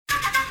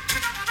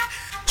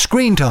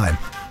Screentime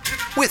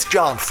with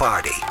John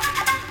Fardy.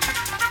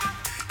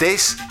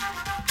 This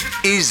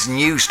is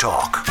News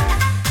Talk.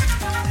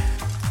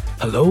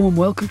 Hello and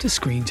welcome to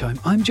Screentime.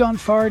 I'm John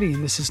Fardy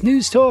and this is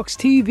News Talk's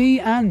TV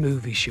and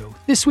movie show.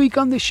 This week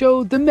on the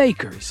show, the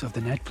makers of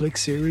the Netflix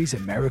series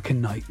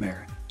American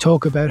Nightmare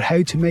talk about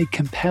how to make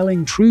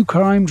compelling true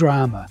crime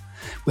drama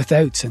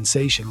without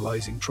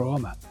sensationalising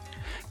trauma.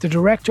 The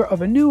director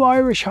of a new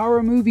Irish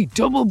horror movie,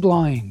 Double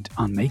Blind,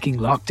 on making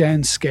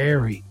lockdown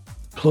scary.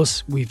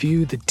 Plus, we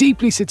view the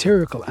deeply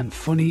satirical and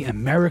funny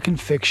American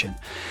fiction,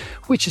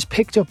 which has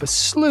picked up a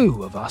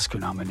slew of Oscar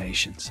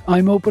nominations.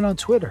 I'm open on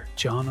Twitter,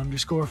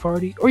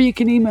 John_Fardy, or you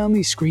can email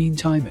me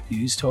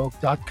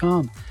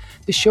screentime@newstalk.com.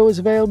 The show is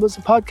available as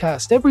a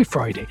podcast every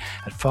Friday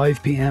at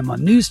 5 p.m. on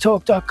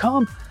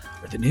newstalk.com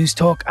or the News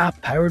Talk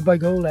app powered by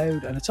Go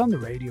Loud, and it's on the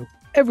radio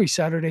every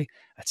Saturday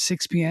at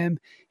 6 p.m.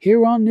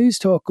 here on News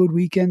Talk. Good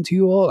weekend to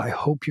you all. I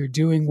hope you're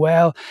doing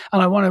well.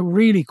 And I want to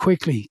really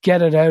quickly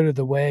get it out of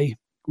the way.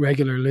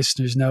 Regular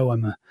listeners know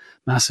I'm a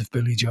massive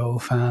Billy Joel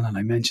fan, and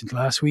I mentioned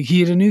last week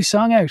he had a new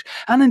song out,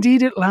 and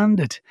indeed it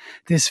landed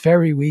this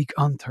very week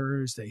on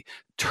Thursday.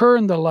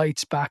 Turn the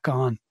Lights Back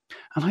On,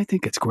 and I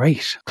think it's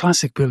great.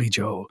 Classic Billy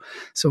Joel.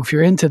 So if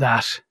you're into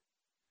that,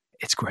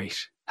 it's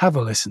great. Have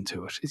a listen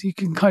to it. You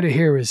can kind of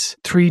hear his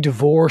 3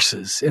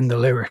 divorces in the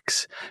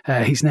lyrics.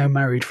 He's now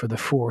married for the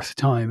 4th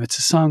time. It's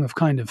a song of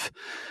kind of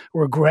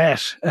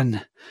regret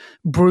and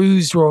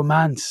bruised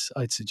romance,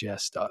 I'd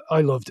suggest.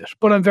 I loved it,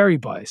 but I'm very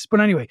biased. But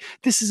anyway,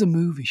 this is a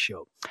movie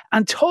show.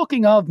 And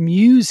talking of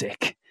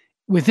music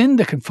within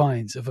the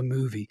confines of a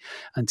movie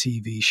and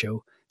TV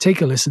show,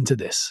 take a listen to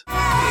this.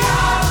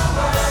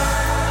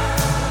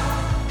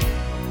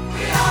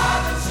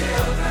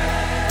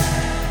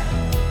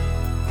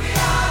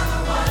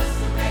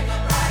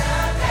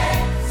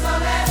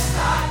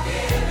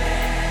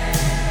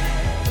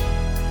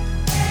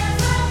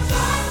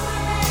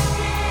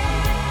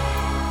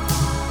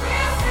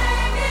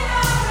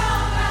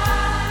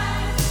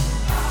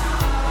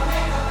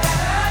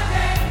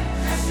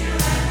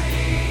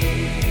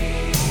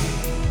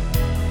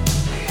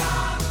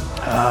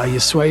 You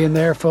swaying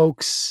there,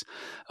 folks.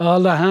 All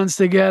the hands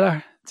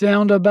together,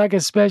 down the back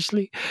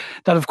especially.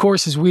 That, of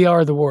course, is We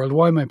Are the World.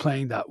 Why am I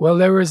playing that? Well,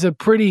 there was a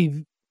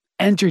pretty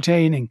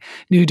entertaining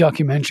new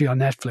documentary on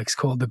Netflix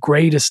called The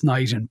Greatest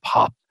Night in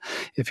Pop.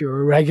 If you're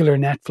a regular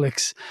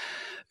Netflix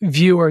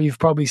viewer, you've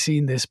probably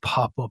seen this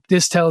pop up.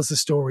 This tells the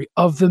story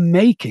of the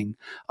making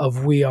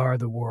of We Are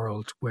the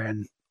World,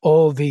 when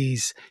all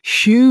these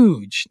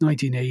huge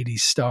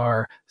 1980s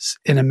stars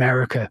in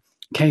America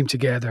came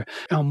together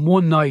on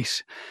one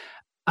night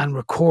and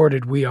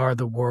recorded We Are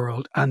the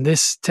World. And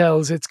this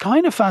tells, it's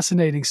kind of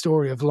fascinating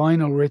story of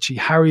Lionel Richie,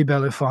 Harry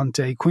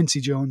Belafonte,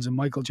 Quincy Jones and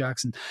Michael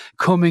Jackson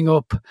coming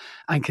up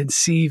and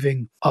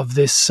conceiving of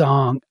this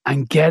song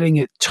and getting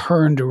it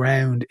turned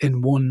around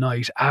in one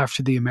night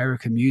after the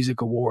American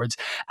Music Awards.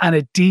 And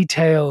it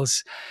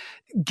details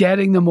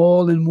getting them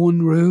all in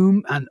one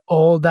room and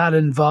all that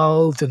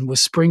involved, and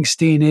was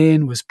Springsteen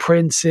in, was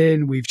Prince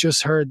in, we've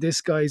just heard this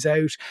guy's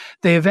out.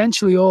 They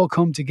eventually all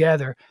come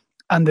together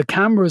and the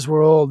cameras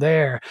were all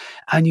there,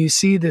 and you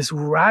see this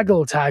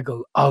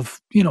raggle-taggle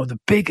of, you know, the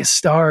biggest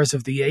stars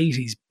of the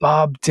 80s,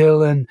 Bob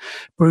Dylan,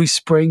 Bruce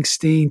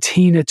Springsteen,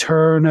 Tina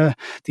Turner,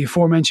 the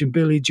aforementioned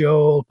Billy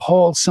Joel,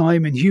 Paul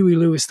Simon, Huey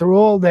Lewis. They're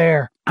all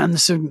there, and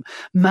some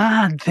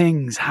mad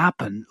things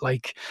happen,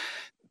 like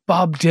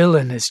Bob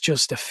Dylan is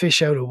just a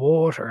fish out of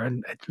water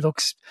and it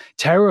looks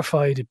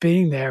terrified at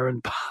being there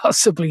and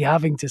possibly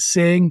having to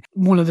sing.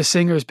 One of the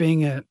singers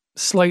being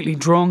slightly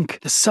drunk,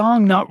 the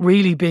song not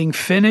really being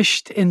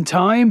finished in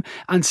time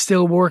and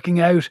still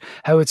working out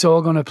how it's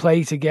all going to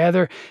play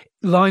together.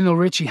 Lionel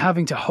Richie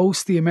having to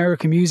host the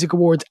American Music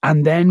Awards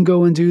and then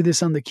go and do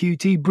this on the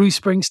QT. Bruce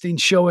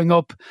Springsteen showing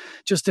up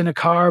just in a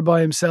car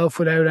by himself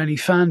without any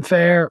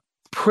fanfare.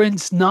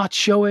 Prince not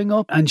showing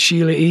up and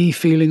Sheila E.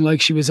 feeling like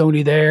she was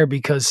only there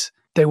because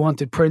they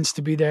wanted Prince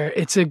to be there.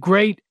 It's a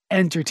great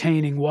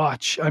entertaining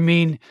watch. I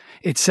mean,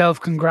 it's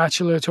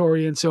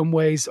self-congratulatory in some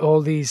ways,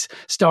 all these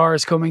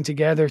stars coming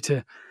together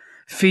to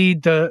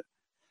feed the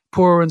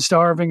poor and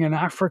starving in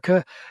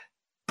Africa.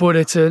 But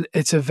it's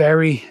a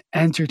very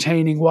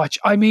entertaining watch.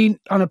 I mean,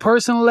 on a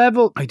personal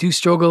level, I do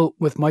struggle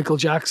with Michael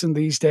Jackson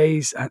these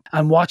days,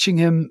 and watching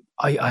him,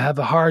 I have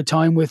a hard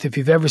time with. If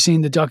you've ever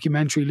seen the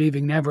documentary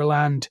Leaving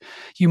Neverland,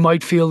 you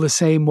might feel the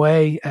same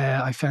way.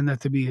 I found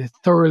that to be a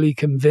thoroughly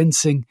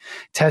convincing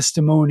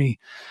testimony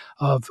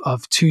of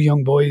 2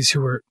 young boys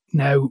who are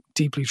now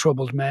deeply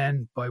troubled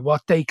men by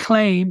what they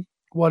claim,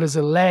 what is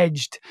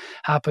alleged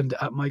happened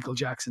at Michael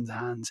Jackson's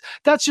hands.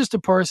 That's just a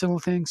personal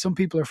thing. Some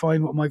people are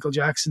fine with Michael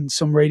Jackson.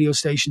 Some radio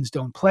stations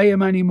don't play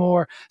him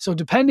anymore. So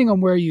depending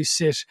on where you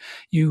sit,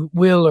 you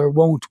will or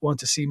won't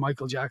want to see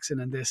Michael Jackson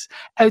in this.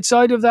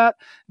 Outside of that,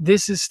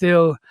 this is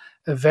still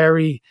a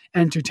very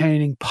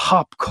entertaining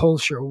pop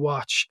culture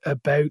watch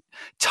about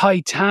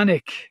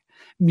Titanic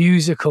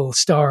musical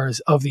stars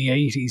of the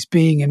 80s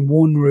being in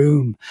one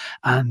room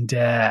and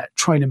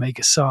trying to make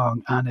a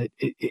song. And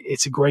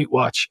it's a great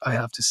watch, I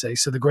have to say.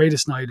 So The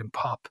Greatest Night in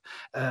Pop,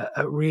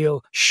 a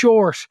real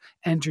short,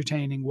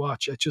 entertaining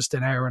watch at just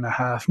an hour and a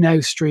half, now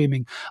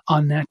streaming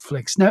on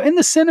Netflix. Now, in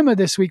the cinema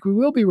this week, we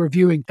will be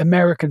reviewing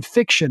American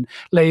Fiction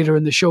later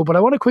in the show, but I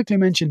want to quickly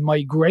mention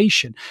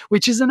Migration,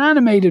 which is an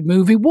animated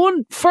movie,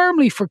 one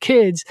firmly for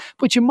kids,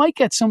 but you might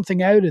get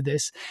something out of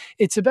this.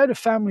 It's about a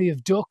family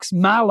of ducks,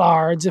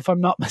 mallards, if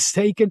I'm not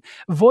mistaken,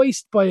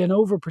 voiced by an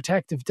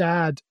overprotective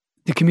dad,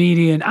 the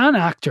comedian and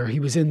actor. He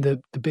was in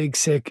the Big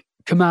Sick,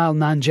 Kamal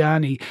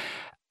Nanjiani,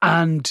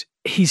 and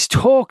he's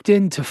talked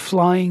into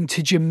flying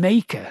to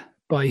Jamaica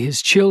by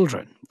his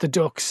children, the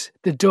ducks,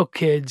 the duck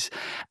kids.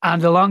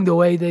 And along the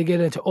way, they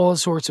get into all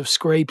sorts of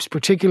scrapes,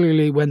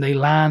 particularly when they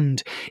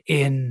land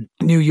in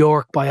New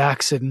York by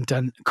accident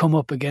and come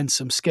up against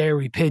some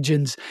scary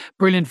pigeons.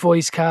 Brilliant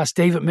voice cast.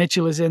 David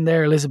Mitchell is in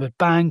there, Elizabeth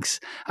Banks,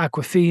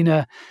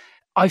 Aquafina.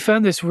 I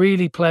found this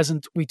really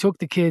pleasant. We took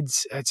the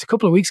kids, it's a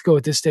couple of weeks ago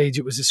at this stage,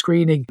 it was a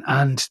screening,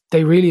 and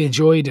they really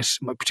enjoyed it,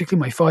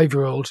 particularly my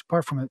 5-year-old,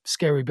 apart from a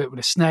scary bit with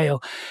a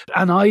snail.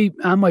 And I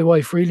and my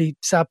wife really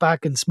sat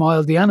back and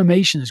smiled. The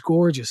animation is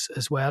gorgeous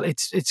as well.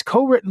 It's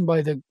co-written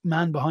by the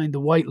man behind The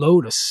White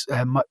Lotus,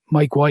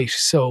 Mike White.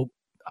 So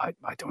I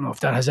don't know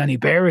if that has any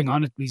bearing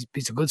on it. He's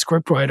a good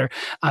scriptwriter,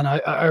 and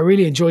I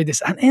really enjoyed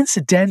this. And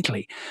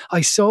incidentally,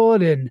 I saw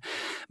it in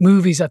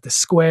movies at the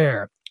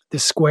Square in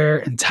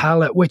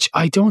Tallaght, which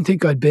I don't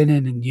think I'd been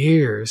in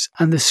years.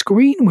 And the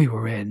screen we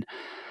were in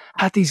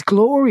had these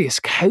glorious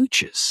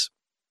couches,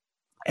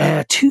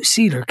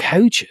 2-seater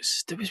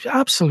couches. It was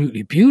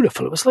absolutely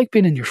beautiful. It was like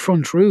being in your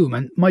front room,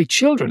 and my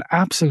children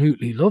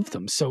absolutely loved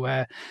them. So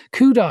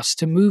kudos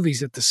to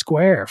Movies at the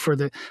Square for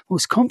the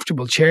most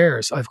comfortable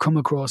chairs I've come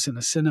across in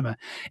a cinema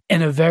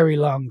in a very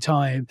long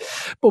time.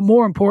 But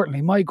more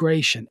importantly,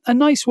 Migration, a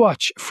nice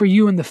watch for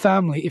you and the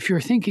family if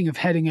you're thinking of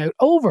heading out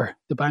over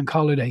the bank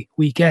holiday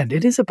weekend.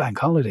 It is a bank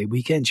holiday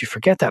weekend. You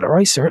forget that, or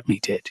I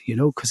certainly did,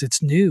 because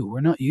it's new.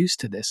 We're not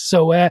used to this.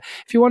 So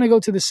if you want to go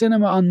to the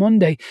cinema on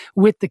Monday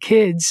with the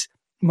kids,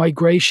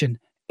 Migration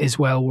is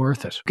well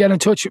worth it. Get in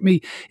touch with me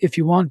if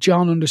you want.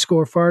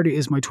 John_Fardy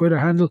is my Twitter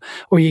handle,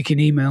 or you can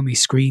email me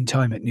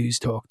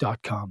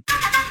screentime@newstalk.com.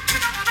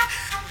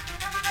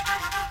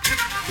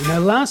 Now,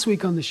 last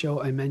week on the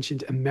show, I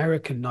mentioned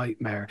American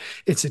Nightmare.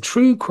 It's a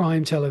true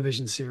crime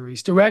television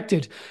series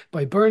directed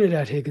by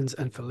Bernadette Higgins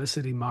and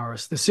Felicity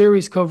Morris. The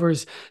series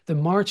covers the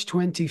March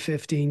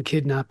 2015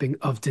 kidnapping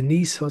of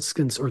Denise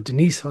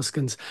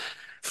Huskins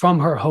from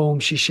her home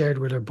she shared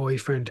with her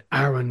boyfriend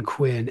Aaron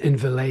Quinn in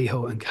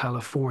Vallejo in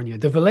California.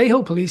 The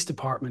Vallejo Police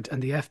Department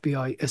and the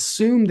FBI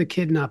assumed the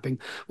kidnapping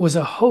was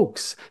a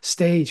hoax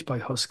staged by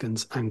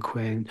Huskins and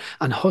Quinn,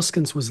 and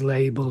Huskins was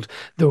labelled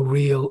the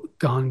real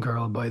Gone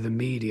Girl by the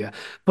media.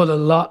 But a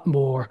lot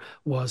more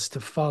was to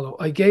follow.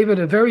 I gave it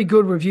a very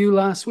good review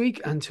last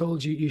week and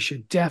told you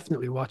should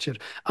definitely watch it,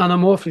 and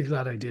I'm awfully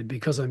glad I did,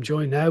 because I'm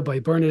joined now by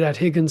Bernadette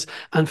Higgins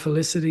and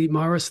Felicity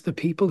Morris, the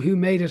people who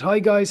made it. Hi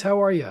guys,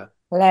 how are you?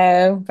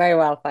 Hello, very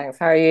well, thanks.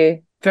 How are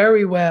you?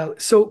 Very well.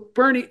 So,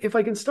 Bernie, if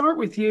I can start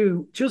with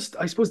you, just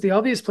I suppose the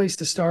obvious place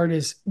to start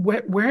is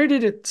where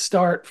did it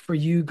start for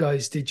you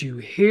guys? Did you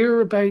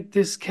hear about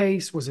this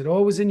case? Was it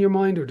always in your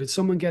mind, or did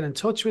someone get in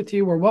touch with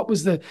you, or what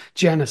was the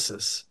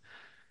genesis?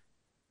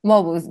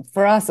 Well,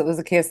 for us, it was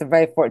a case of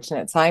very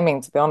fortunate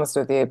timing, to be honest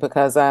with you,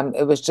 because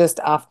it was just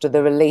after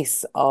the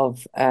release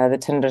of The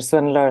Tinder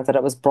Swindler that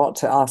it was brought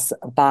to us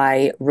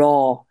by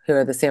Raw, who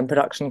are the same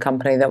production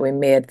company that we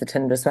made The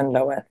Tinder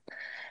Swindler with.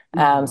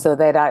 So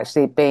they'd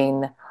actually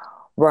been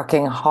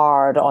working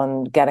hard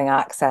on getting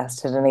access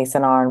to Denise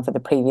and Aaron for the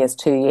previous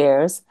 2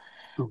 years.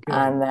 Okay.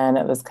 And then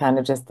it was kind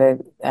of just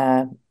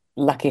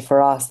lucky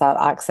for us that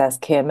access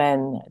came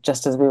in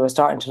just as we were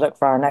starting to look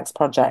for our next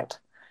project.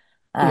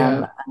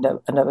 And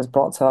it was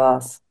brought to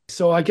us.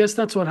 So I guess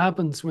that's what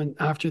happens when,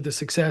 after the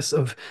success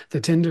of The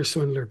Tinder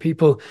Swindler,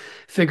 people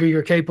figure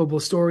you're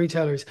capable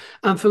storytellers.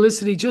 And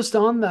Felicity, just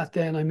on that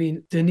then, I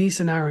mean, Denise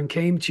and Aaron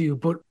came to you,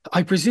 but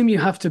I presume you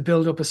have to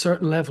build up a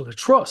certain level of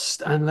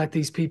trust and let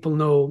these people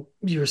know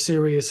you're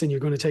serious and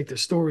you're going to take their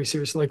story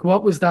seriously. Like,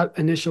 what was that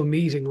initial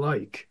meeting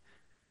like?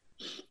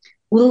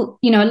 Well,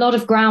 a lot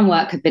of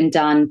groundwork had been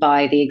done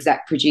by the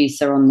exec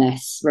producer on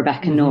this,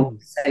 Rebecca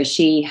North. So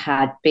she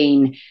had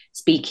been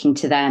speaking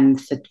to them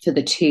for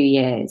the 2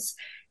 years.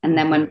 And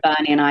then when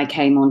Bernie and I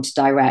came on to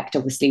direct,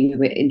 obviously we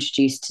were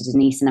introduced to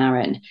Denise and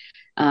Aaron.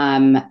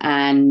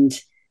 And,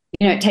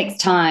 it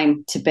takes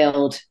time to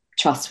build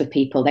trust with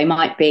people. They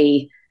might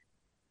be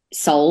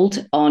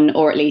sold on,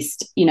 or at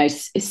least,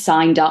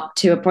 signed up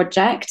to a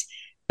project.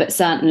 But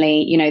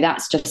certainly,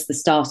 that's just the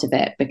start of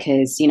it,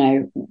 because,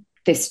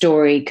 this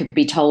story could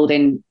be told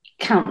in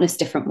countless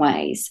different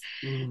ways.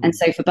 And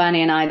so for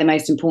Bernie and I, the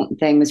most important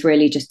thing was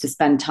really just to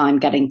spend time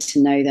getting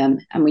to know them.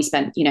 And we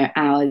spent,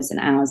 hours and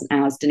hours and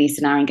hours. Denise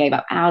and Aaron gave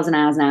up hours and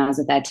hours and hours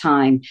of their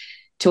time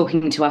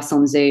talking to us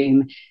on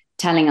Zoom,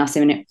 telling us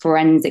in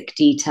forensic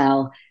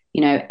detail,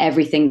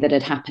 everything that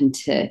had happened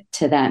to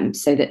them,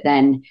 so that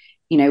then,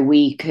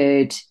 we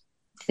could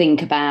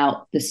think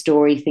about the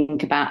story,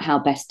 think about how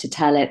best to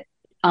tell it,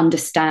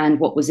 understand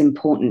what was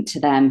important to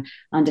them,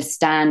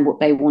 understand what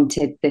they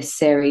wanted this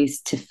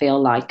series to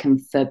feel like, and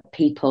for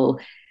people,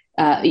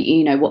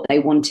 what they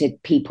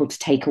wanted people to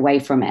take away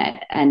from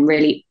it, and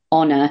really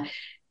honor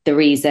the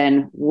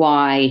reason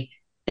why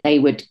they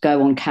would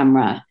go on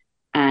camera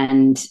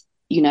and,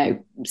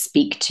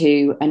 speak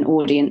to an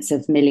audience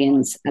of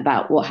millions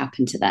about what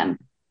happened to them.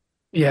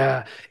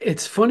 Yeah,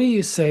 it's funny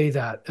you say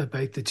that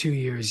about the 2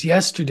 years.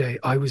 Yesterday,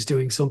 I was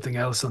doing something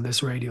else on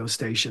this radio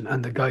station,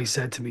 and the guy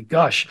said to me,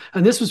 gosh,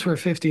 and this was for a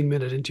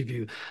 15-minute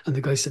interview, and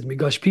the guy said to me,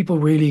 gosh, people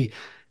really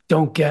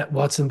don't get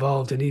what's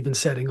involved in even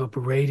setting up a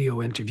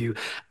radio interview.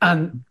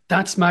 And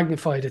that's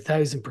magnified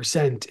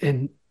 1,000%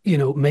 in,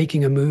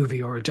 making a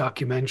movie or a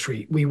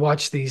documentary. We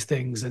watch these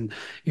things, and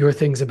your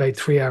thing's about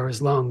 3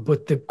 hours long,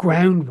 but the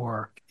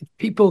groundwork,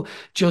 people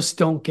just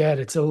don't get.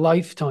 It's a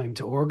lifetime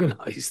to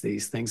organize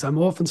these things. I'm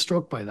often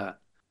struck by that.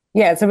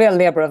 Yeah, it's a real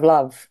labor of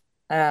love,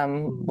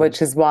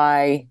 which is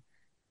why,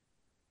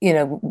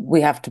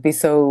 we have to be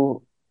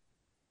so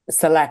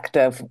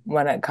selective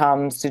when it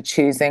comes to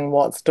choosing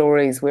what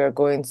stories we're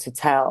going to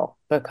tell,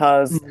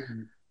 because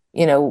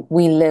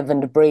we live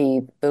and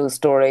breathe those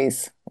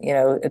stories.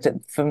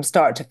 From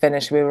start to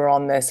finish, we were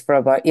on this for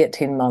about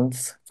 18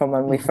 months from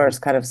when we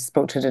first kind of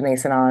spoke to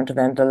Denise and Aaron to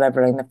then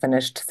delivering the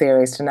finished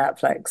series to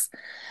Netflix.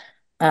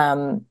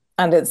 And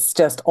it's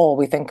just all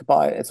we think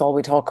about. It's all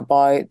we talk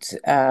about.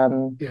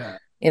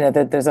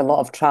 There's a lot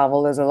of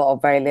travel. There's a lot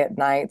of very late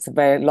nights,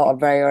 a lot of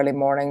very early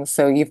mornings.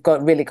 So you've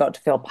really got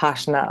to feel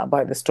passionate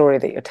about the story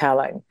that you're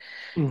telling.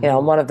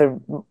 And one of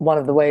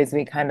the ways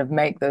we kind of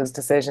make those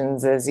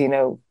decisions is,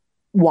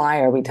 why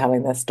are we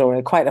telling this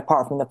story? Quite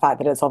apart from the fact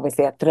that it's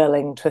obviously a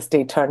thrilling,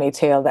 twisty, turny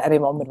tale that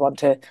anyone would want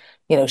to,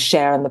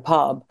 share in the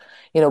pub.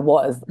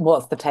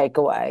 What's the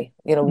takeaway?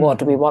 What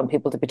do we want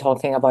people to be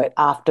talking about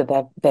after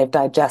they've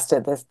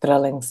digested this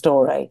thrilling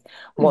story?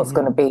 What's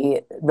going to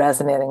be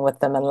resonating with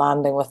them and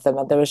landing with them?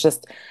 And there was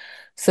just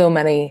so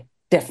many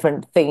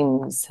different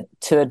themes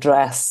to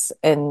address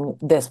in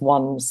this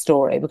one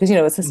story, because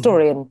it's a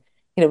story and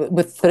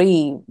with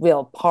three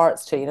real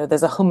parts to it.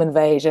 There's a home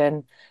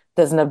invasion,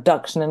 there's an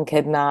abduction and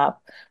kidnap,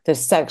 there's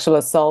sexual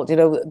assault.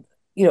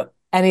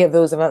 Any of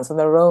those events on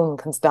their own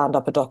can stand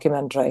up a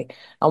documentary,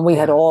 and we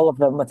had all of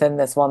them within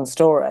this one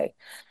story.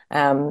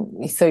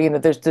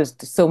 There's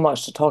so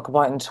much to talk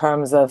about in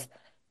terms of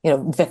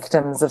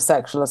victims of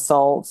sexual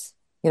assaults,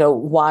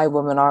 why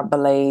women aren't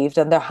believed,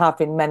 and there have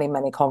been many,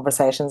 many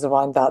conversations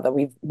around that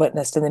we've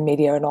witnessed in the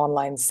media and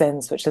online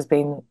since, which has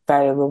been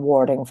very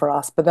rewarding for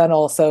us. But then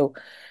also,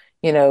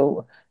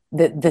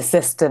 the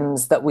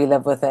systems that we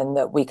live within,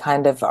 that we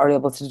kind of are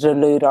able to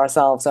delude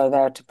ourselves are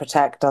there to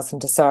protect us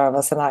and to serve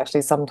us, and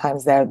actually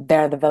sometimes they're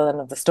the villain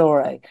of the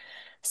story.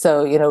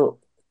 So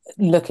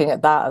looking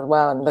at that as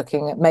well, and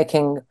looking at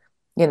making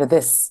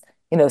this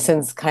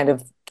since kind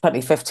of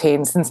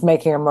 2015, since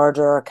Making a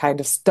Murderer kind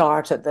of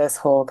started this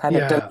whole kind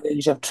of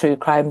deluge of true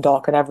crime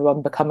doc and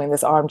everyone becoming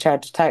this armchair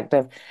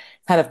detective,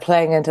 kind of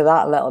playing into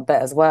that a little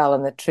bit as well,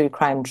 and the true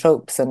crime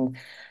tropes, and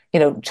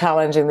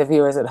challenging the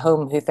viewers at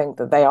home who think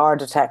that they are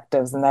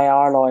detectives and they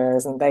are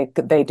lawyers and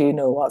they do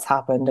know what's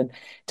happened, and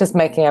just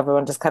making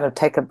everyone just kind of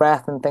take a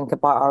breath and think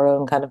about our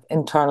own kind of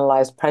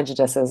internalized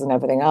prejudices and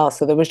everything else.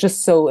 So it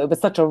was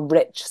such a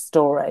rich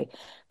story,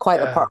 quite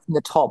apart from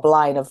the top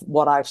line of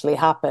what actually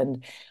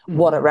happened,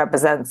 what it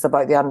represents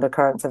about the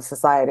undercurrents of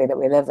society that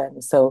we live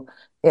in. So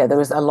there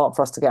was a lot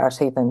for us to get our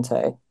teeth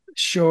into.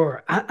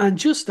 Sure. And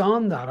just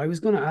on that, I was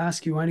going to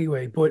ask you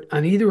anyway,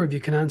 and either of you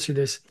can answer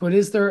this, but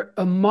is there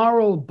a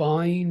moral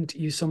bind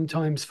you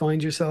sometimes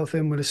find yourself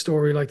in with a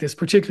story like this,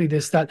 particularly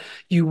this, that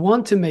you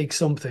want to make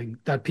something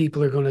that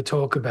people are going to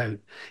talk about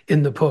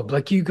in the pub?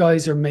 Like, you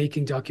guys are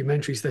making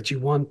documentaries that you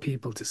want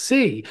people to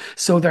see.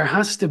 So there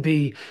has to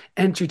be,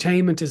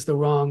 entertainment is the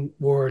wrong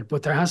word,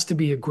 but there has to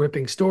be a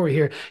gripping story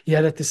here.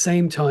 Yet at the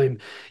same time,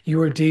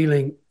 you are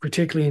dealing,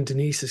 particularly in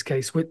Denise's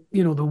case, with,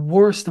 the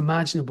worst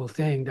imaginable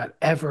thing that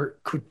ever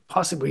could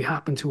possibly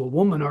happen to a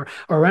woman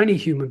or any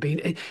human being.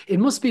 It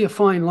must be a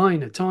fine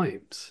line at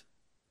times.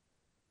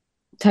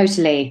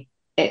 Totally.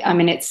 It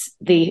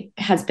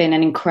has been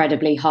an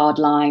incredibly hard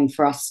line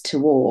for us to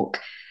walk.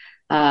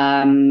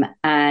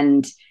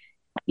 And,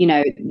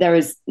 there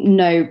is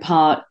no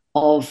part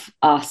of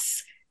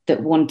us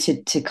that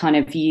wanted to kind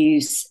of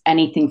use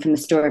anything from the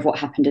story of what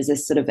happened as a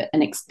sort of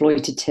an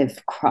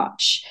exploitative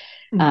crutch.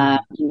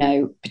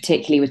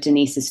 Particularly with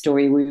Denise's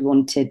story, we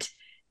wanted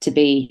to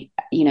be,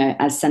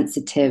 as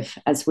sensitive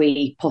as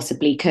we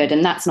possibly could.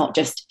 And that's not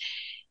just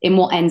in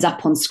what ends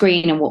up on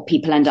screen and what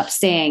people end up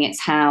seeing. It's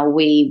how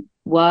we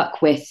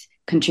work with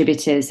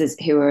contributors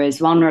who are as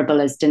vulnerable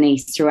as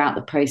Denise throughout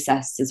the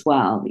process as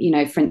well.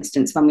 For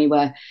instance, when we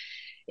were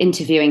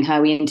interviewing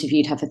her, we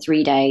interviewed her for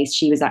 3 days.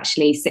 She was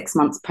actually 6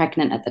 months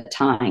pregnant at the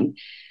time.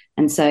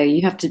 And so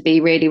you have to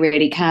be really,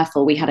 really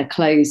careful. We had a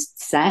closed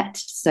set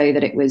so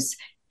that it was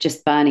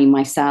just Bernie,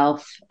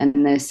 myself, and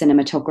the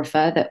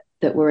cinematographer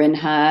that were in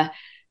her,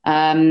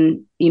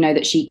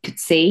 that she could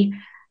see.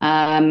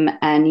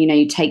 And,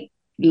 you take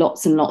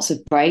lots and lots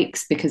of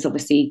breaks, because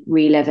obviously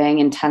reliving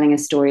and telling a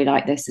story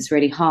like this is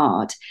really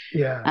hard.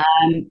 Yeah.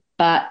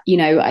 But,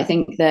 I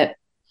think that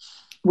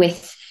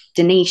with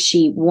Denise,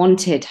 she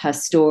wanted her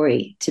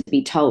story to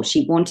be told.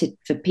 She wanted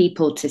for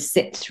people to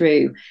sit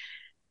through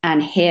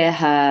and hear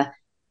her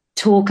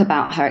talk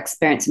about her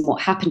experience and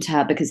what happened to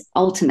her, because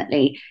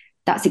ultimately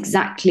that's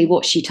exactly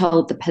what she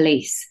told the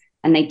police,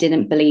 and they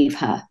didn't believe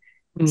her.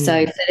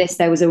 So for this,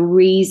 there was a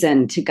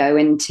reason to go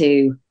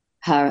into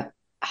her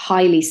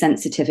highly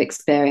sensitive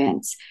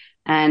experience.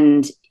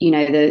 And,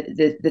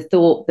 the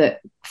thought that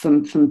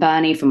from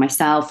Bernie, from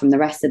myself, from the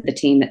rest of the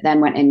team that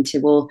then went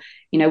into, well,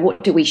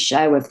 what do we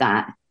show of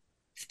that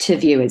to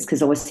viewers?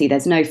 Because obviously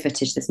there's no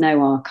footage, there's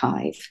no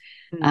archive,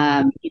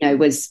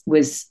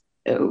 was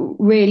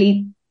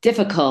really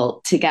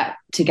difficult to get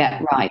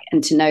right,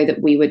 and to know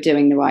that we were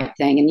doing the right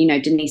thing.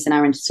 And, Denise and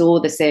Aaron saw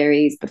the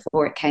series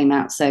before it came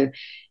out. So,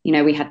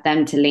 we had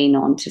them to lean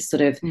on to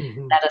sort of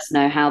let us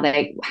know how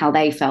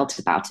they felt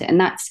about it. And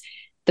that's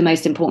the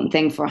most important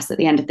thing for us at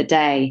the end of the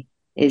day,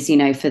 is,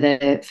 for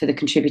the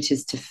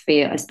contributors to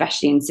feel,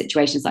 especially in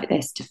situations like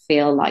this, to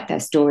feel like their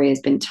story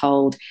has been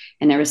told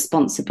in a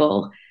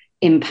responsible,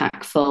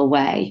 impactful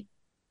way.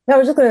 No, I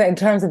was just going to, in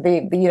terms of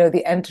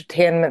the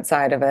entertainment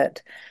side of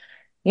it,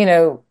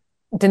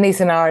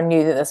 Denise and Aaron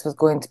knew that this was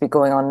going to be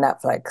going on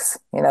Netflix.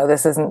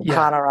 This isn't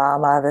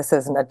Panorama, this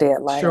isn't a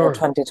Dateline or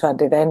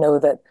 2020. They know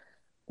that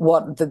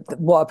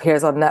what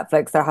appears on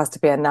Netflix, there has to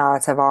be a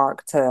narrative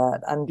arc to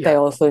it. And they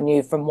also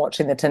knew from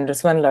watching The Tinder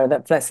Swindler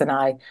that Fliss and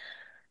I,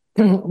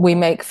 we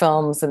make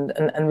films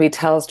and we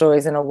tell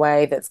stories in a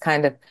way that's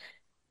kind of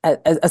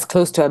as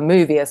close to a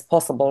movie as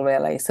possible,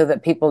 really, so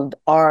that people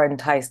are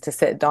enticed to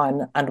sit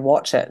down and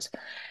watch it.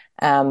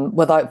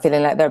 Without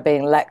feeling like they're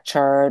being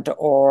lectured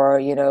or,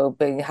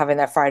 having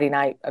their Friday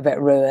night a bit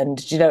ruined.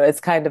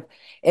 It's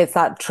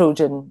that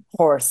Trojan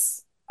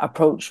horse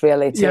approach,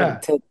 really,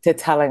 to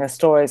telling a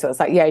story. So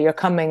it's like, you're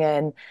coming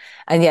in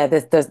and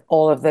there's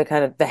all of the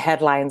kind of the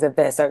headlines of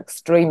this are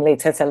extremely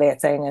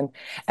titillating and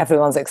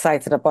everyone's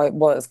excited about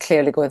what is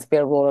clearly going to be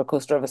a roller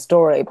coaster of a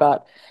story.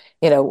 But,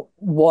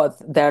 what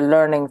they're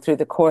learning through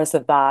the course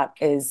of that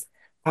is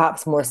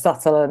perhaps more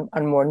subtle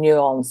and more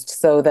nuanced,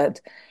 so that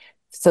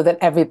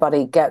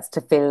everybody gets to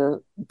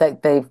feel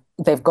that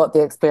they've got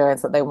the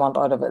experience that they want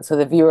out of it. So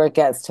the viewer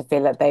gets to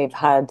feel that they've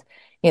had,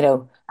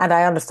 and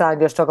I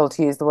understand your struggle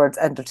to use the words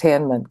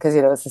entertainment, because,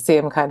 it's the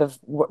same kind of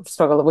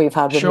struggle that we've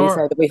had when we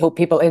say that we hope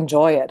people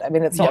enjoy it. I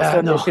mean, it's not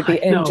something that should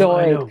be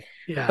enjoyed,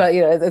 but,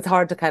 it's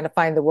hard to kind of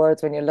find the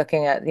words when you're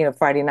looking at,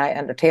 Friday night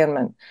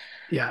entertainment.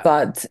 Yeah.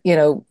 But,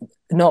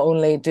 not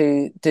only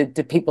do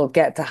people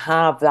get to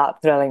have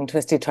that thrilling,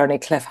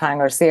 twisty-turny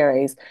cliffhanger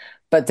series,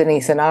 but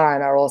Denise and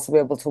Aaron are also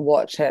able to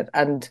watch it.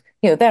 And,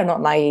 they're not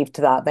naive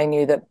to that. They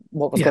knew that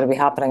what was going to be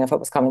happening if it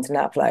was coming to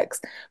Netflix.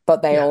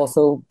 But they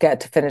also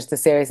get to finish the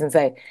series and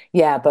say,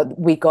 but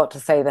we got to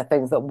say the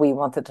things that we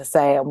wanted to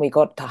say, and we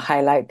got to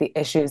highlight the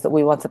issues that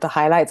we wanted to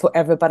highlight. So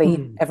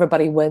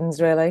everybody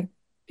wins, really.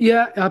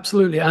 Yeah,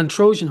 absolutely. And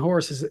Trojan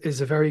horse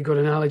is a very good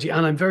analogy.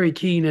 And I'm very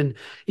keen in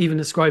even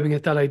describing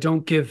it that I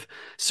don't give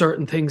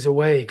certain things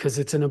away, because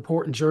it's an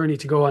important journey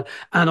to go on.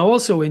 And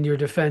also, in your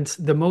defense,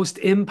 the most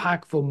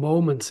impactful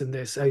moments in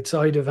this,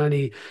 outside of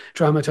any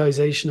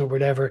dramatization or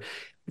whatever,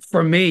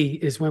 for me,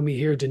 is when we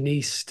hear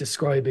Denise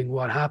describing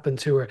what happened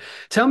to her.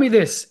 Tell me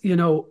this,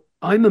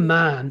 I'm a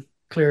man,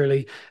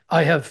 clearly.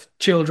 I have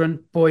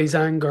children, boys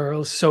and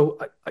girls. So,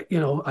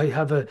 I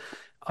have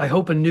I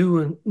hope a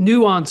new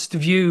nuanced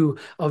view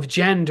of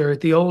gender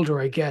the older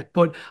I get.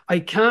 But I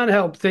can't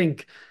help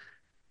think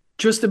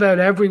just about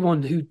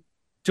everyone who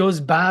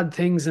does bad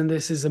things in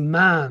this is a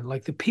man.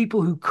 Like, the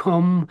people who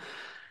come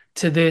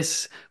to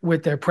this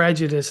with their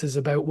prejudices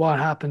about what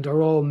happened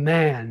are all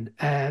men.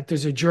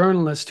 There's a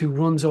journalist who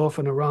runs off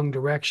in a wrong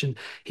direction.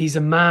 He's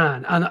a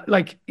man. And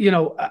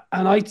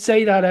and I'd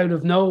say that out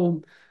of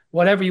no,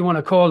 whatever you want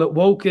to call it,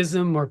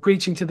 wokeism or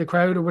preaching to the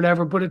crowd or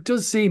whatever, but it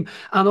does seem,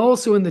 and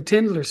also in the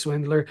Tinder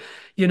Swindler,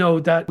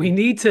 that we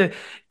need to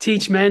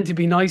teach men to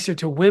be nicer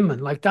to women.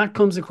 Like, that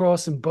comes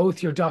across in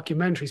both your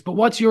documentaries. But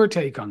what's your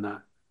take on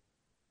that?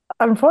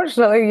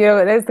 Unfortunately,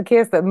 it is the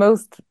case that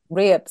most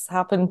rapes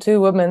happen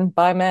to women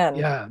by men.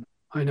 Yeah,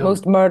 I know.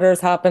 Most murders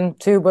happen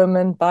to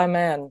women by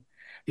men.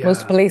 Yeah.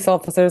 Most police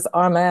officers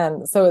are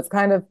men. So it's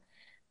kind of,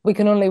 we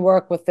can only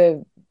work with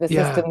the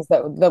systems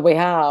that we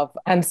have.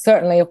 And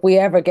certainly if we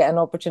ever get an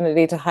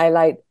opportunity to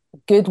highlight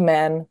good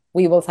men,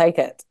 we will take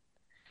it.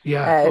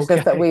 Yeah, it's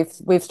just that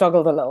we've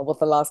struggled a little with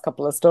the last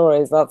couple of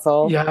stories, that's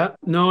all. Yeah,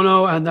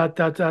 no, and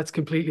that's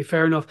completely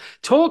fair enough.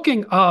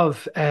 Talking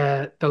of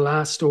the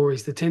last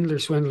stories, the Tinder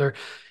Swindler,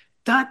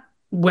 that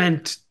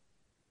went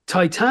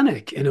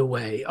Titanic in a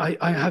way.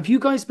 I have you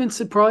guys been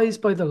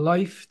surprised by the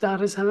life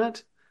that has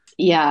had?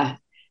 Yeah,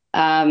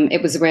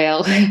 it was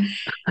real.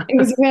 It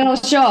was a real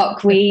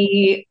shock.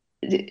 We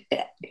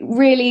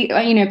really,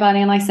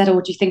 Bernie and I said,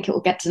 "Oh, do you think it will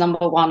get to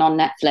 #1 on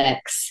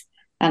Netflix?"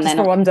 And just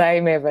then for one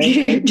day,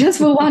 maybe. Just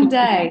for one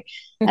day.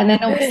 And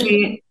then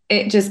obviously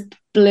it just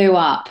blew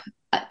up,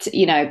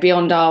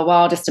 beyond our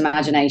wildest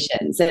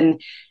imaginations.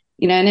 And,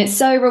 and it's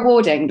so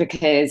rewarding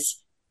because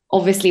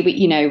obviously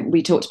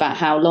we talked about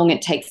how long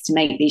it takes to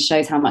make these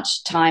shows, how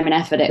much time and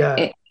effort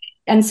it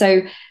and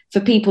so for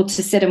people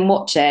to sit and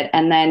watch it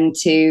and then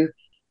to,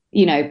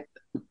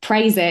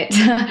 praise it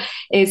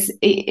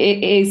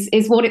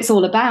is what it's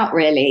all about,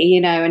 really,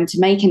 and to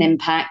make an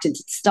impact and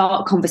to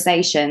start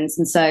conversations.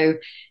 And so,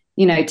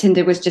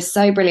 Tinder was just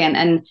so brilliant.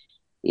 And,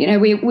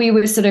 we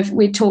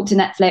talked to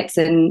Netflix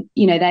and,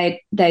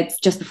 they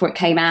just before it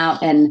came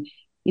out, and,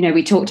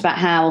 we talked about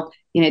how,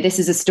 this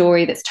is a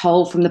story that's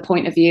told from the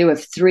point of view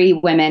of 3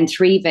 women,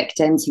 3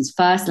 victims whose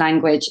first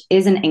language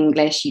isn't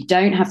English. You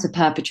don't have the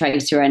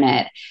perpetrator in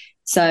it.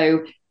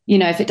 So,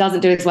 if it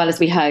doesn't do as well as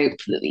we hope,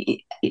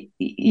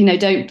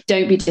 don't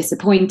be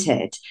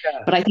disappointed. Yeah.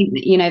 But I think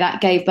that, that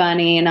gave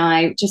Bernie and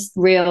I just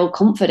real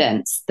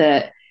confidence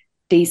that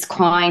these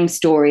crime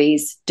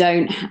stories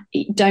don't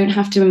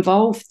have to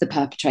involve the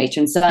perpetrator.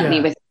 And certainly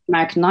with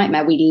American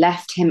Nightmare, we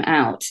left him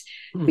out.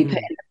 Mm-hmm. We put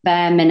in the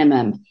bare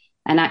minimum.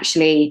 And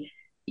actually,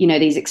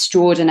 these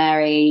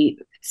extraordinary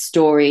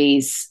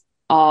stories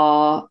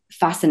are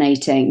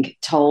fascinating,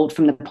 told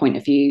from the point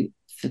of view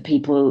for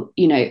people,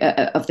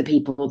 of the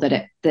people that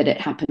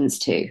it happens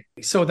to.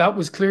 So that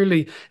was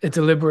clearly a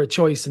deliberate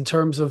choice in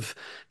terms of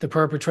the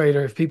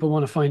perpetrator. If people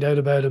want to find out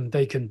about him,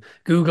 they can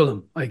Google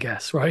him, I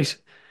guess, right?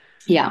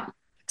 Yeah.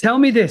 Tell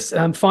me this,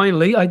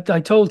 finally, I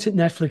told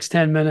Netflix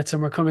 10 minutes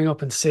and we're coming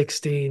up in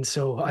 16,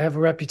 so I have a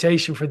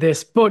reputation for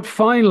this. But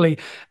finally,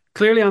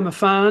 clearly I'm a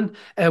fan.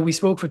 We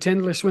spoke for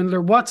Tinder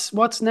Swindler.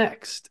 What's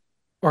next?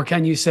 Or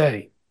can you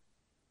say?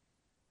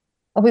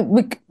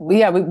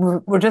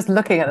 We're just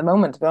looking at the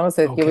moment, to be honest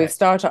with you. We've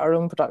started our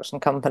own production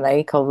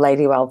company called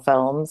Ladywell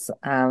Films.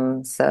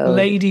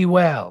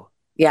 Ladywell?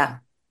 Yeah.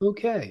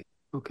 Okay.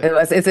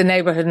 It's a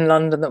neighbourhood in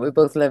London that we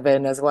both live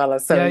in as well.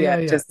 So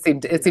it just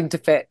seemed to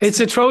fit. It's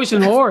a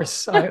Trojan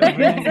horse.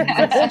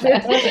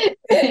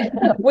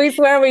 We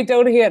swear we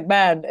don't hate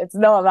men. It's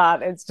not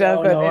that. It's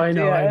just I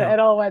know. It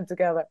all went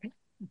together.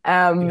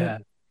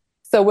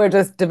 So we're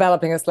just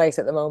developing a slate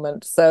at the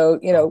moment. So,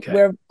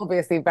 we're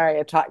obviously very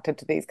attracted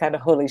to these kind of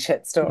holy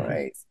shit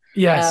stories.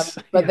 Yes.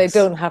 But they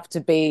don't have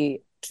to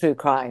be true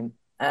crime.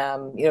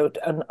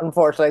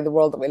 Unfortunately, the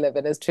world that we live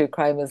in is true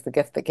crime is the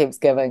gift that keeps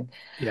giving.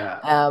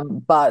 Yeah.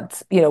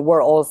 But,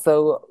 we're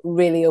also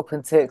really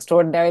open to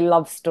extraordinary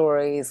love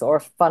stories or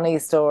funny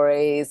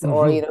stories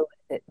or,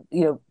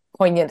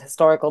 poignant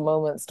historical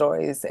moment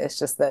stories. It's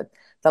just that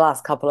the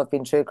last couple have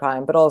been true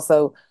crime, but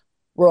also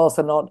we're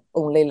also not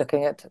only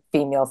looking at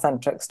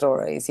female-centric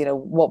stories.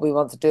 What we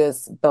want to do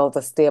is build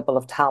a stable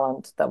of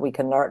talent that we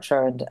can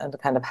nurture and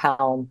kind of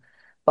helm.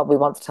 But we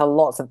want to tell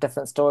lots of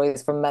different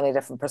stories from many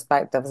different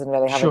perspectives and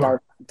really have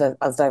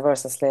as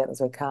diverse a slate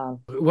as we can.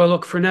 Well,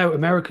 look, for now,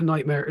 American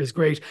Nightmare is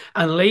great.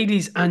 And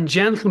ladies and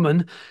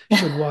gentlemen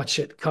should watch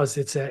it because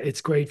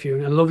it's great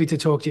viewing. And lovely to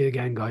talk to you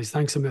again, guys.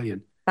 Thanks a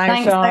million.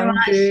 Thanks so much.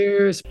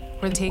 Cheers.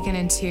 We're taken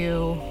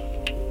into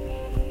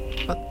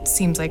what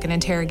seems like an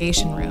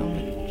interrogation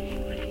room.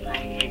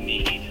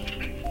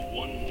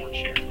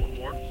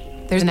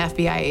 There's an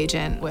FBI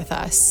agent with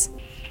us,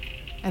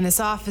 and this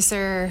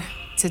officer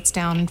sits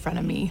down in front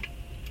of me,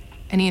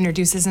 and he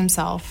introduces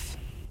himself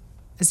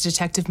as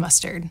Detective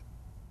Mustard.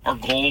 Our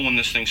goal when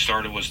this thing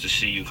started was to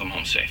see you come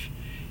home safe,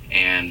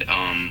 and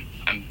I'm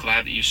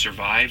glad that you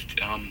survived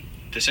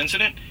this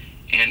incident,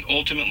 and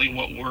ultimately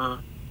what we're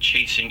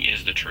chasing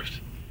is the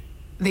truth.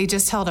 They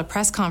just held a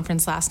press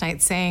conference last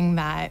night saying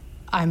that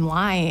I'm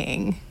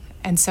lying,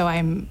 and so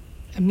I'm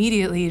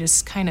immediately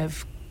just kind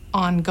of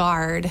on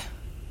guard.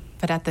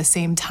 But at the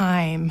same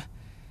time,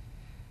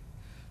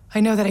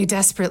 I know that I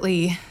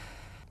desperately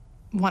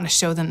want to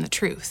show them the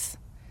truth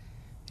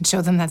and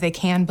show them that they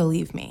can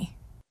believe me.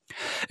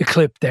 A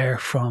clip there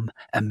from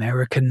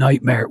American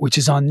Nightmare, which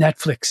is on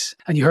Netflix.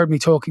 And you heard me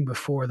talking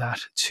before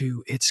that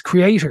to its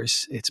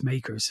creators, its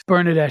makers,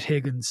 Bernadette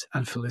Higgins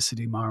and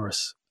Felicity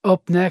Morris.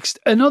 Up next,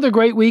 another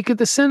great week at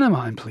the cinema,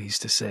 I'm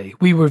pleased to say.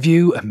 We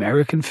review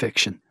American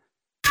fiction.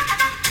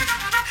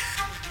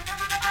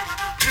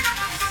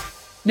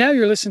 Now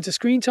you're listening to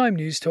Screentime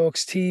News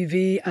Talk's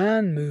TV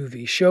and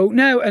movie show.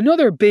 Now,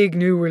 another big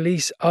new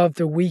release of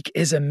the week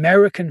is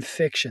American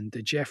Fiction,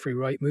 the Jeffrey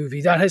Wright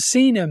movie that has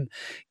seen him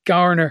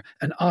garner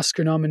an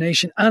Oscar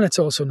nomination, and it's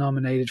also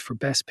nominated for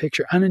Best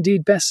Picture and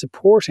indeed Best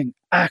Supporting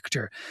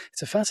Actor.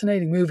 It's a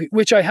fascinating movie,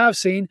 which I have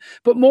seen,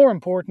 but more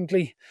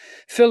importantly,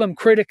 film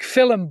critic,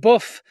 film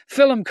buff,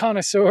 film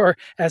connoisseur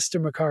Esther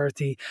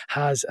McCarthy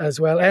has as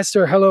well.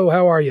 Esther, hello,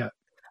 how are you?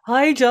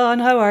 Hi, John.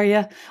 How are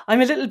you? I'm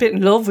a little bit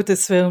in love with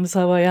this film, is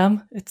how I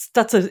am. It's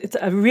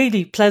a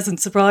really pleasant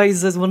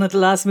surprise as one of the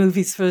last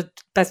movies for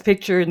Best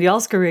Picture in the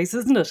Oscar race,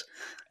 isn't it?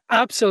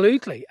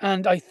 Absolutely.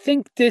 And I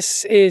think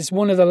this is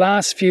one of the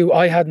last few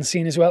I hadn't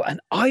seen as well.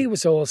 And I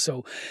was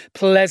also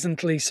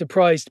pleasantly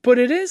surprised. But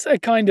it is a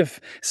kind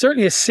of,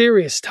 certainly a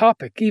serious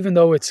topic, even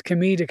though it's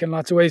comedic in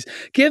lots of ways.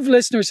 Give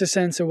listeners a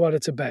sense of what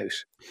it's about.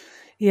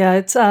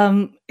 Yeah,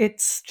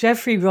 it's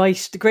Jeffrey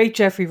Wright, the great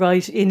Jeffrey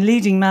Wright, in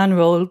leading man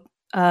role,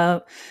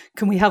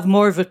 Can we have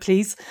more of it,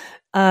 please?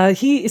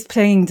 He is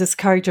playing this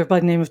character by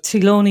the name of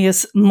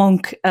Thelonious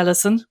Monk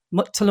Ellison.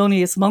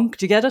 Thelonious Monk,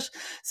 do you get it?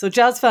 So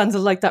jazz fans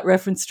will like that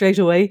reference straight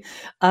away.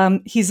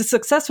 He's a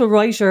successful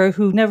writer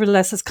who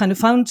nevertheless has kind of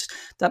found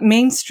that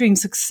mainstream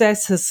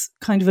success has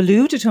kind of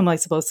eluded him, I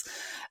suppose.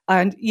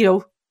 And, you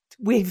know,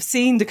 we've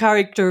seen the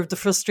character of the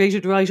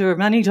frustrated writer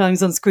many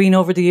times on screen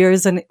over the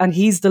years, and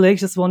he's the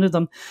latest one of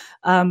them.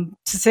 To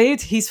say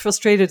it, he's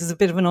frustrated is a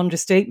bit of an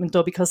understatement,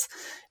 though, because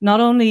not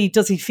only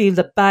does he feel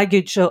the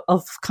baggage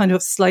of kind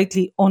of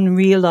slightly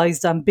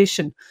unrealised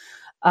ambition,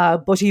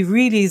 but he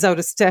really is out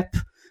of step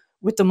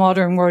with the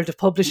modern world of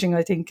publishing,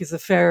 I think is a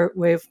fair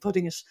way of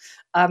putting it.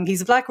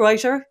 He's a black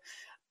writer,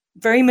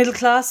 very middle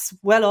class,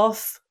 well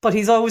off, but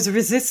he's always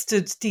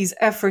resisted these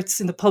efforts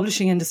in the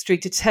publishing industry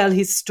to tell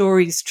his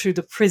stories through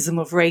the prism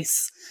of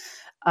race.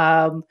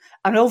 And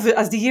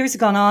as the years have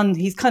gone on,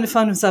 he's kind of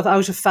found himself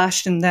out of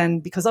fashion then,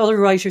 because other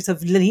writers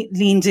have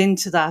leaned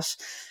into that,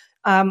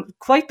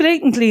 quite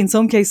blatantly in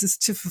some cases,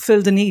 to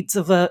fulfill the needs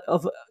of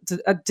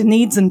the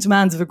needs and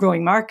demands of a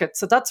growing market.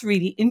 So that's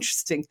really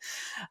interesting.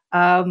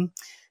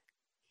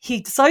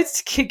 He decides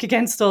to kick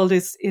against all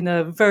this in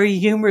a very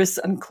humorous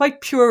and quite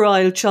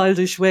puerile,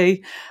 childish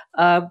way,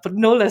 but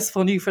no less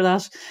funny for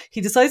that. He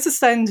decides to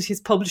send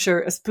his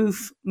publisher a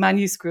spoof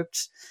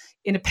manuscript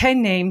in a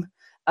pen name,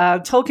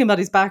 talking about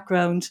his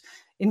background,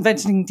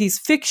 inventing these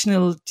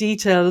fictional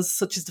details,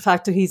 such as the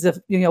fact that he's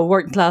a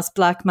working class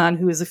black man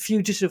who is a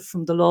fugitive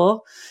from the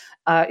law.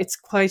 It's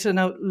quite an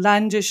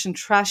outlandish and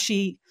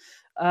trashy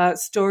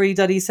story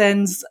that he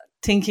sends,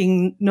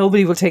 thinking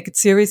nobody will take it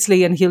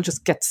seriously and he'll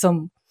just get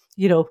some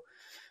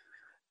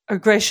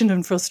aggression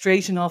and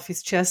frustration off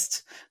his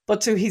chest.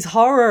 But to his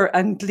horror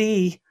and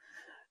glee,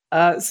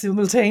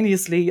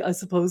 simultaneously, I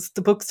suppose,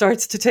 the book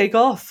starts to take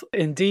off.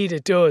 Indeed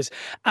it does.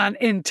 And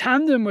in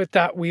tandem with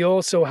that, we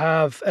also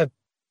have a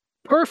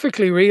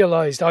perfectly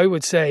realised, I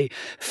would say,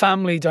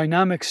 family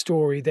dynamic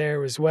story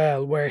there as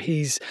well, where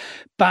he's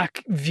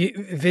back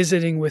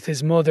visiting with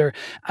his mother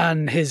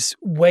and his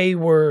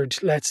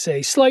wayward, let's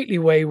say, slightly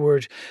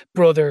wayward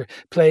brother,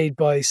 played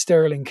by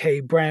Sterling K.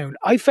 Brown.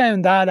 I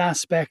found that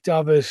aspect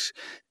of it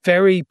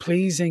very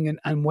pleasing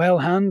and well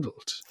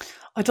handled.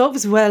 I thought it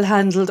was well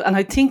handled, and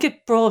I think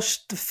it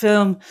elevated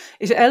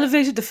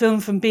the film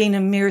from being a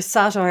mere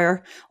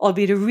satire,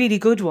 albeit a really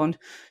good one,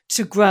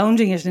 to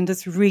grounding it in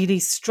this really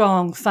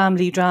strong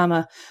family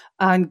drama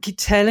and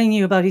telling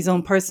you about his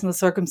own personal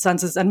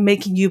circumstances and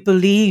making you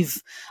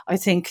believe, I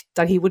think,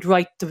 that he would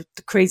write the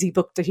crazy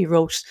book that he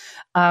wrote.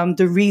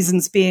 The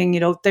reasons being,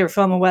 they're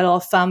from a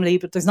well-off family,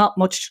 but there's not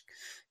much,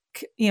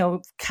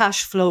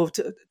 cash flow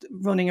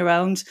running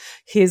around.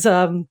 His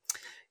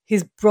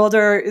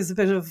brother is a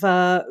bit of,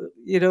 a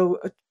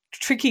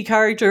tricky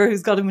character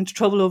who's got him into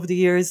trouble over the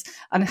years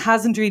and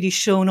hasn't really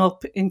shown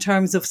up in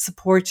terms of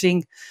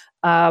supporting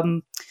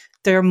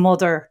their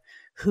mother,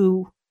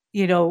 who,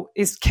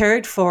 is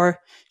cared for.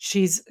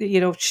 She's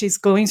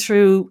going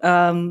through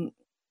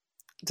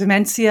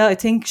dementia. I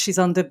think she's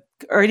on the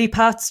early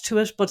paths to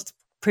it, but it's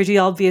pretty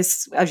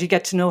obvious as you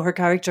get to know her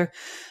character.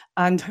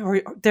 And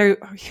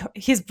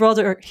his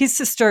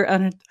sister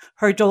and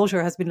her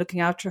daughter has been looking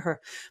after her.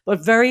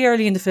 But very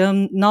early in the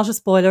film, not a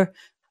spoiler,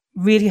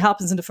 really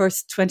happens in the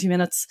first 20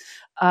 minutes,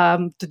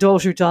 the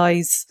daughter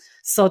dies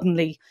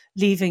suddenly,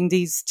 leaving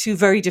these two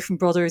very different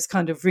brothers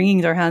kind of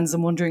wringing their hands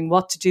and wondering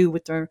what to do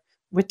with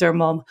their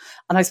mum.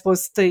 And I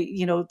suppose the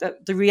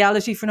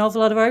reality for an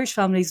awful lot of Irish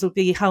families will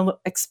be how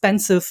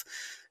expensive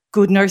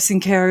good nursing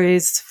care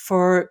is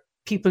for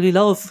people you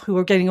love who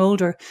are getting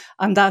older.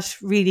 And that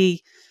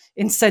really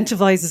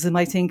incentivizes him,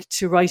 I think,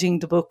 to writing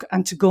the book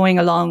and to going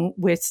along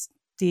with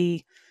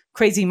the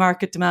crazy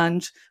market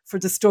demand for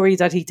the story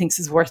that he thinks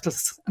is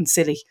worthless and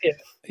silly.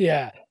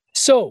 Yeah.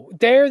 So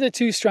they're the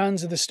two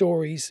strands of the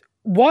stories.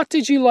 What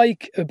did you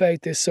like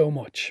about this so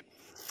much?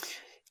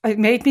 It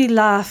made me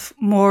laugh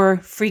more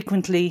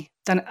frequently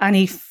than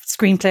any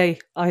screenplay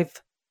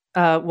I've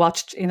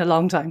watched in a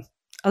long time.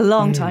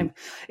 Time.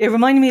 It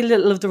reminded me a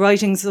little of the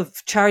writings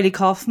of Charlie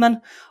Kaufman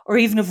or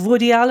even of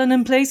Woody Allen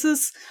in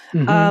places.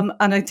 And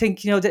I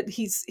think, that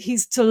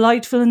he's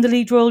delightful in the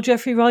lead role,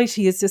 Jeffrey Wright.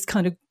 He is this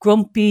kind of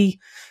grumpy,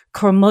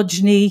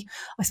 curmudgeon-y,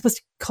 I suppose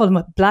to call him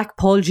a Black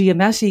Paul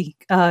Giamatti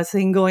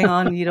thing going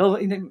on,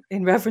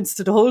 in reference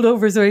to the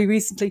holdovers very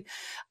recently.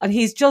 And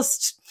he's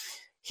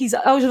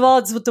out of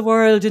odds with the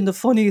world in the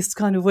funniest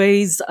kind of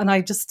ways. And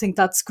I just think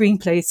that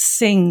screenplay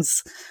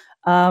sings.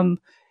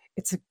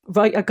 It's a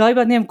guy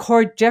by the name of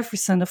Cord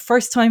Jefferson, a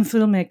first-time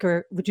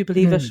filmmaker, would you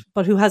believe it,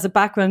 but who has a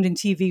background in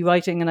TV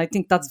writing, and I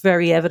think that's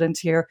very evident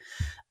here.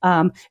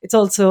 It's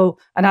also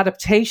an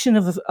adaptation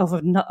of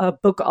a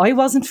book I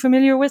wasn't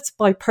familiar with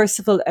by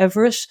Percival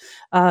Everett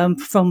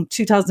from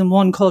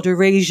 2001 called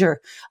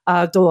Erasure,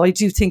 though I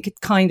do think it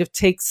kind of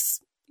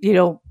takes,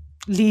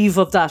 leave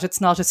of that.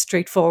 It's not a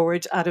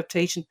straightforward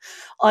adaptation.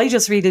 I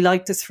just really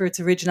liked this for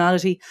its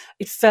originality.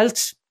 It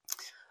felt...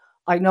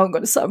 I know I'm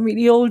going to sound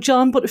really old,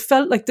 John, but it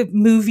felt like the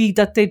movie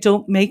that they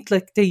don't make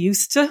like they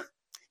used to,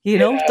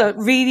 that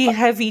really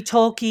heavy,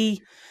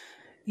 talky,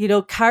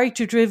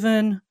 character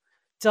driven,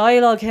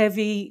 dialogue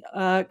heavy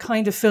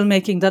kind of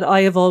filmmaking that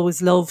I have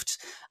always loved.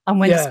 And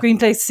when the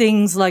screenplay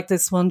sings like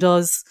this one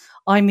does,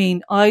 I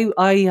mean,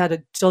 I had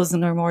a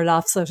dozen or more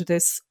laughs out of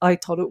this. I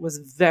thought it was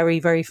very,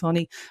 very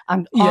funny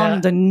and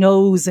on the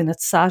nose in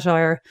its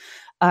satire.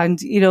 And,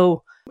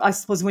 I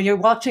suppose when you're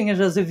watching it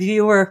as a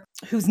viewer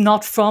who's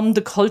not from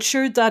the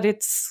culture that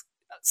it's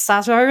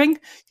satiring,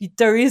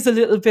 there is a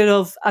little bit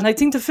of, and I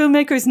think the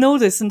filmmakers know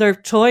this and they're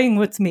toying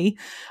with me.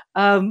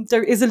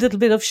 There is a little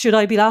bit of, should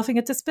I be laughing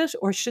at this bit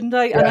or shouldn't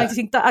I? And I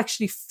think that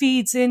actually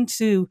feeds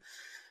into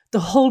the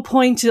whole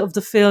point of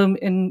the film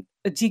in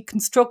a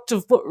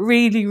deconstructive but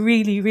really,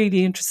 really,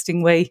 really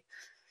interesting way.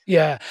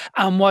 Yeah,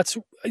 and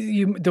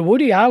the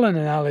Woody Allen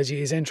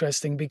analogy is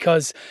interesting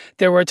because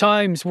there were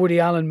times Woody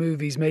Allen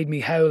movies made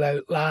me howl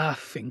out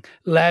laughing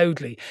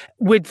loudly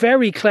with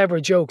very clever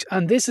jokes,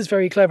 and this is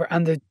very clever.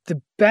 And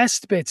the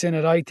best bits in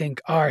it, I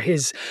think, are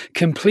his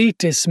complete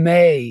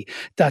dismay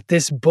that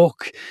this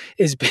book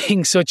is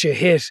being such a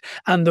hit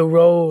and the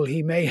role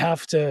he may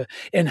have to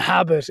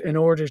inhabit in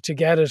order to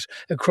get it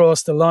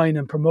across the line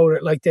and promote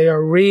it. Like they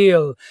are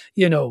real,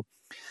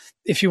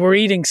 if you were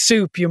eating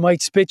soup, you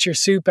might spit your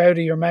soup out of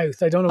your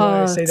mouth. I don't know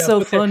why I say that.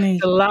 So funny.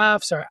 The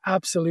laughs are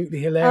absolutely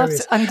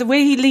hilarious. And the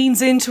way he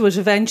leans into it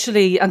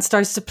eventually and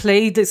starts to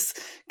play this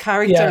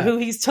character who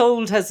he's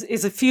told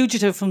is a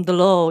fugitive from the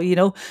law,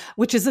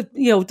 which is,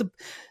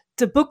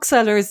 the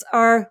booksellers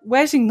are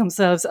wetting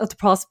themselves at the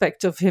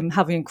prospect of him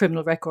having a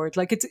criminal record.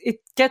 Like it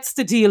gets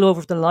the deal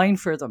over the line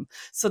for them.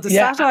 So the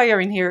satire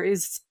in here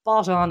is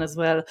spot on as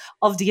well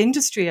of the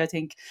industry. I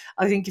think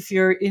if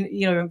you're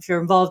if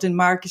you're involved in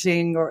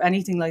marketing or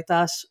anything like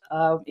that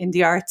in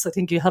the arts, I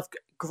think you have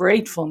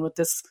great fun with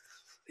this.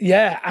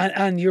 Yeah,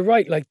 and you're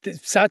right. Like the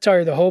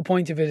satire, the whole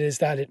point of it is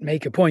that it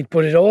make a point,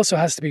 but it also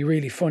has to be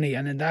really funny.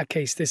 And in that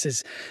case, this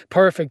is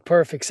perfect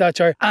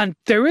satire. And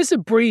there is a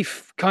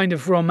brief kind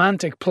of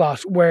romantic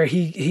plot where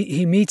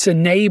he meets a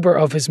neighbour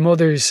of his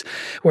mother's,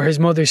 where his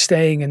mother's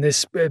staying in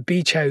this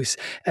beach house,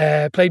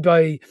 played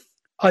by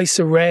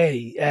Issa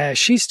Rae.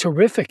 She's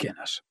terrific in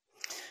it.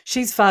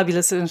 She's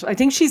fabulous in it. I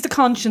think she's the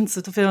conscience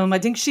of the film. I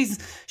think she's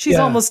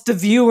almost the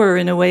viewer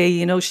in a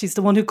way. She's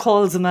the one who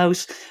calls him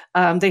out.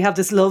 They have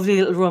this lovely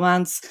little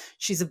romance.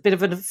 She's a bit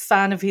of a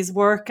fan of his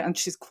work and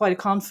she's quite a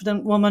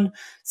confident woman.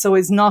 So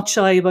is not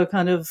shy about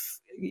kind of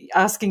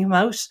asking him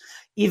out,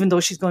 even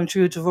though she's going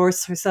through a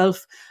divorce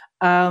herself.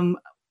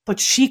 But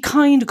she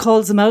kind of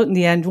calls him out in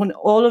the end when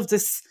all of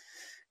this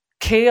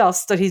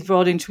chaos that he's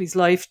brought into his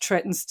life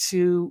threatens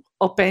to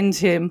upend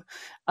him,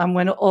 and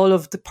when all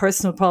of the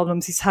personal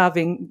problems he's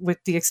having with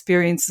the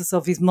experiences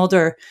of his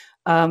mother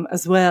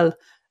as well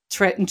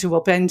threaten to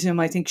upend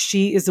him, I think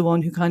she is the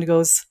one who kind of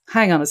goes,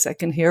 hang on a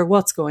second here,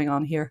 what's going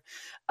on here?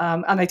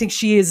 And I think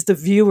she is the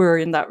viewer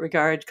in that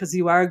regard, because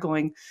you are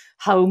going,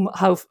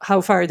 how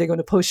far are they going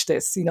to push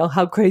this?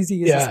 How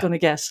crazy is this going to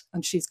get?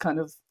 And she's kind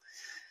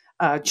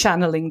of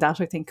channeling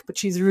that, I think, but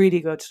she's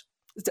really good.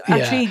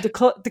 Actually,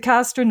 the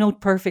cast are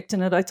not perfect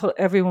in it. I thought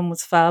everyone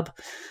was fab.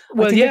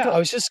 Well,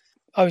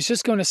 I was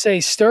just going to say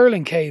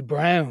Sterling K.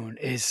 Brown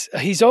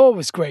he's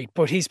always great,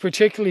 but he's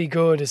particularly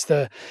good as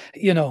the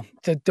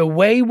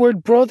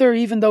wayward brother,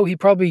 even though he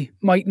probably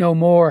might know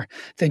more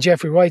than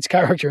Jeffrey Wright's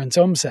character in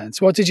some sense.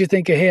 What did you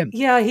think of him?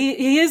 Yeah,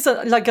 he is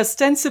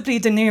ostensibly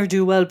the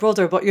ne'er-do-well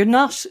brother, but you're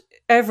not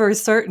ever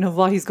certain of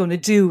what he's going to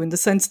do, in the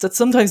sense that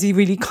sometimes he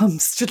really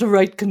comes to the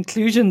right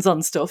conclusions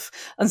on stuff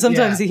and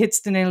sometimes he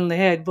hits the nail on the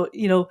head, but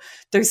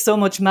there's so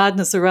much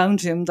madness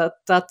around him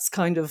that's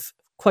kind of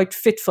quite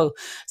fitful.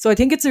 So I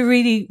think it's a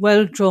really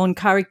well drawn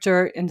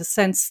character in the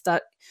sense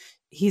that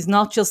he's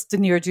not just the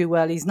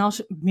ne'er-do-well, he's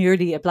not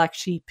merely a black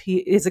sheep, he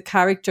is a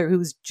character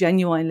who's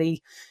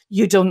genuinely,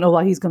 you don't know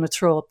what he's going to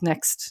throw up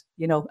next,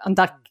 and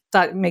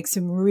that makes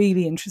him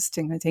really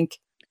interesting, I think.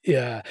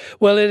 Yeah.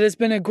 Well, it has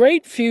been a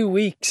great few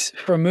weeks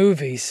for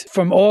movies,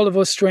 from All of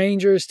Us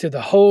Strangers to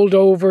The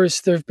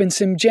Holdovers. There have been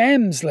some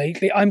gems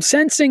lately. I'm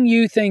sensing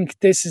you think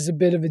this is a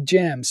bit of a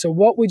gem. So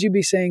what would you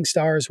be saying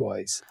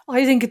stars-wise?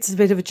 I think it's a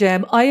bit of a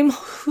gem. I'm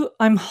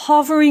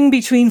hovering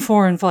between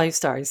 4 and 5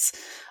 stars.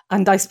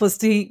 And I suppose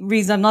the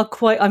reason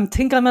I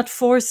think I'm at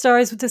 4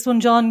 stars with this one,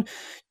 John,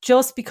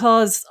 just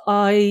because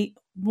I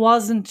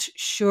wasn't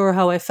sure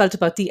how I felt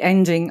about the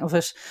ending of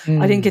it.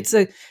 I think it's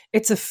a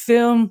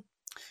film.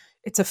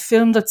 It's a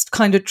film that's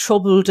kind of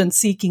troubled and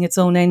seeking its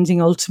own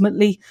ending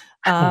ultimately.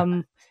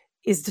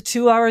 Is the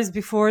 2 hours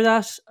before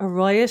that a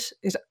riot?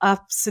 It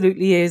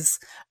absolutely is.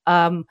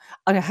 And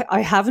I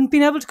haven't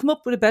been able to come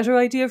up with a better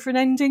idea for an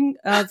ending,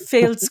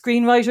 failed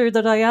screenwriter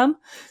that I am.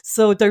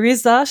 So there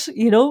is that,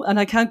 and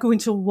I can't go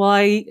into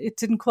why it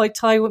didn't quite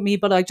tie with me,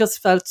 but I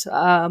just felt,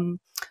 I'm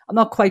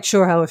not quite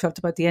sure how I felt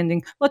about the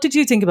ending. What did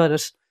you think about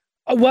it?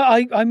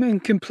 Well, I'm in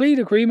complete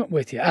agreement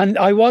with you. And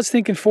I was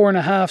thinking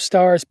 4.5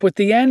 stars, but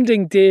the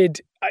ending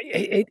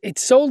it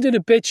sold it a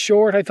bit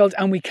short, I felt,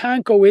 and we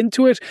can't go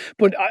into it.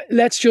 But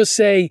let's just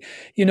say,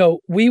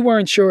 we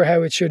weren't sure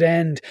how it should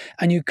end.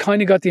 And you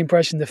kind of got the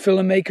impression the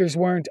filmmakers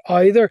weren't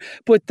either.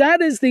 But that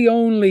is the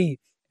only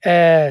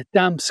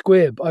damp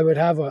squib, I would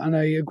have and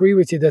I agree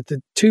with you that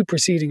the 2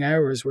 preceding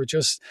hours were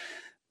just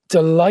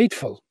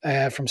delightful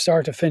from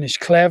start to finish.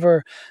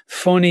 Clever,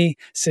 funny,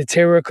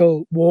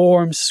 satirical,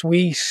 warm,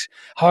 sweet,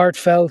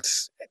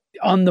 heartfelt,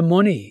 on the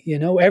money,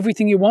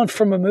 everything you want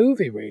from a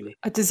movie, really.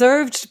 A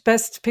deserved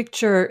Best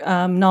Picture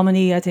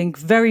nominee, I think,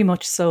 very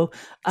much so.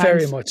 And,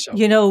 very much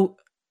so.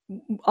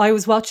 I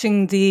was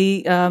watching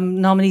the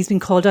nominees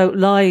being called out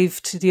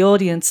live to the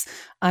audience,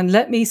 and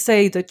let me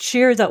say the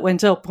cheer that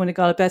went up when it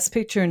got a Best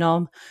Picture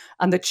nom,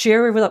 and the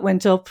cheer that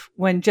went up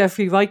when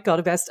Jeffrey Wright got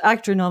a Best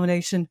Actor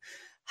nomination,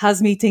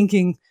 has me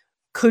thinking,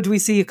 could we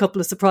see a couple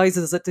of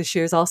surprises at this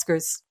year's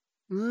Oscars?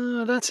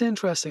 Oh, that's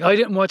interesting. I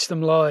didn't watch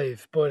them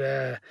live,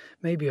 but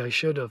maybe I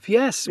should have.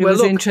 Yes, it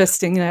was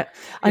interesting. I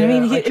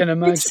mean, I can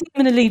imagine. See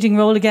him in a leading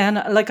role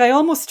again. Like, I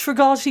almost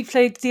forgot he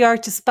played the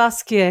artist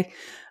Basquiat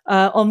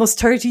almost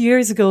 30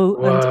 years ago.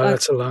 Wow,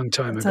 that's a long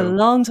time ago. It's a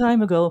long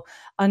time ago.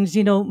 And,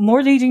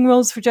 more leading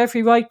roles for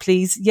Jeffrey Wright,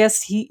 please.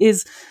 Yes, he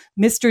is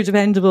Mr.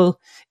 Dependable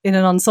in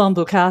an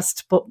ensemble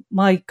cast, but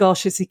my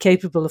gosh, is he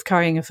capable of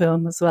carrying a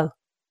film as well.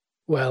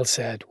 Well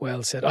said,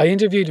 well said. I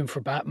interviewed him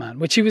for Batman,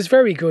 which he was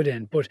very good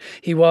in, but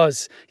he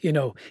was,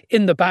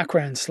 in the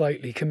background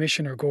slightly,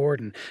 Commissioner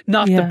Gordon.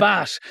 Not the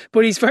Bat,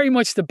 but he's very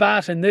much the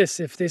Bat in this,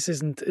 if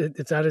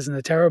that isn't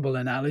a terrible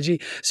analogy.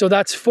 So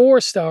that's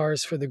 4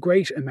 stars for the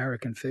great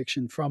American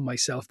fiction from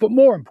myself, but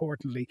more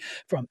importantly,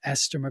 from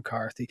Esther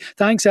McCarthy.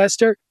 Thanks,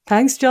 Esther.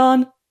 Thanks,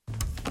 John.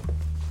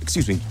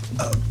 Excuse me,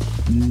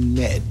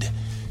 Ned,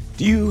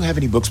 do you have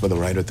any books by the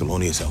writer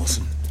Thelonious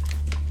Ellison?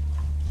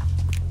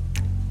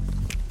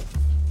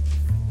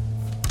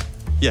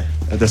 Yeah,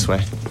 this way.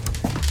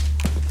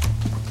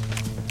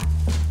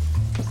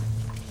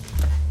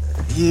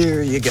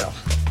 Here you go.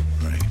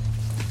 Right.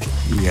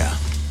 Yeah.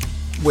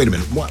 Wait a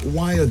minute.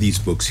 Why are these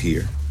books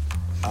here?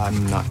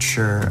 I'm not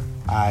sure.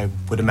 I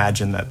would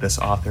imagine that this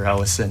author,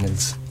 Ellison,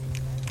 is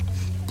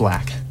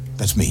black.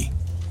 That's me.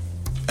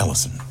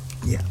 Ellison.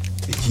 Yeah.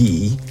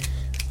 He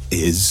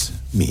is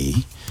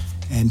me,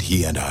 and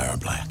he and I are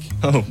black.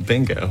 Oh,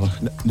 bingo.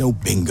 No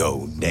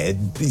bingo,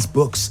 Ned. These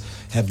books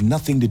have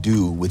nothing to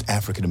do with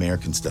African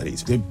American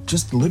studies. They're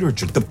just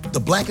literature. The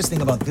blackest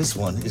thing about this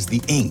one is the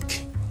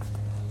ink.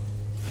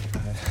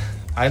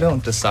 I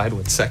don't decide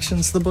what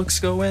sections the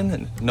books go in,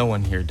 and no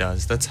one here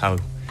does. That's how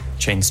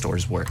chain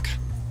stores work.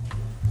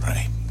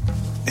 Right.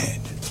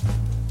 And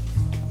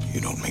you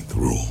don't make the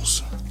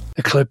rules.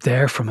 A clip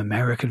there from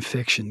American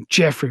fiction.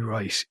 Jeffrey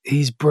Wright.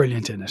 He's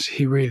brilliant in it.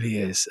 He really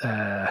is.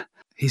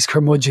 He's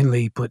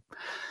curmudgeonly, but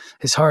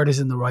his heart is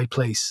in the right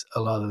place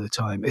a lot of the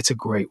time. It's a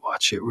great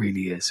watch. It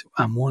really is.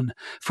 And one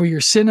for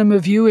your cinema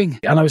viewing.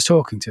 And I was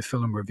talking to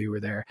film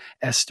reviewer there,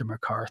 Esther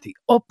McCarthy.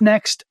 Up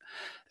next,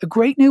 a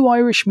great new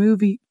Irish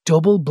movie,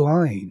 Double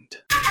Blind.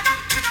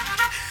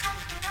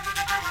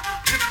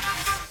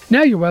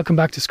 Now you're welcome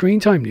back to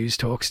Screentime News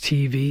Talks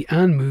TV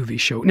and movie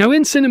show. Now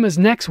in cinemas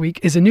next week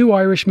is a new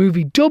Irish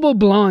movie, Double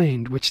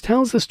Blind, which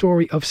tells the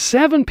story of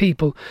 7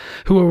 people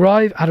who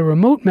arrive at a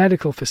remote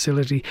medical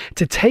facility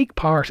to take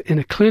part in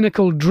a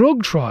clinical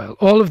drug trial.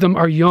 All of them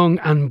are young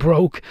and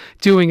broke,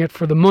 doing it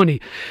for the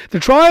money. The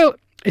trial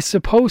is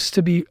supposed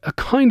to be a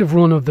kind of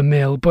run of the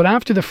mill, but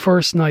after the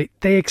first night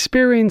they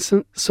experience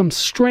some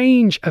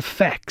strange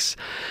effects,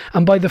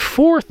 and by the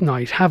 4th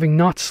night, having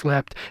not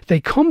slept, they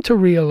come to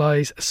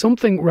realise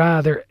something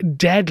rather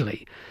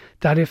deadly,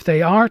 that if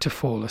they are to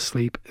fall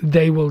asleep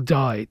they will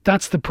die.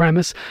 That's the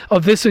premise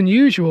of this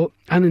unusual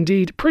and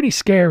indeed pretty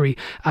scary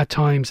at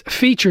times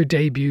feature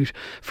debut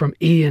from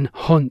Ian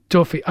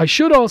Hunt-Duffy. I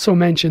should also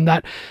mention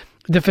that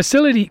the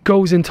facility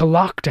goes into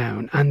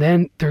lockdown, and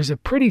then there's a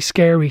pretty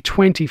scary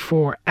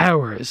 24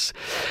 hours.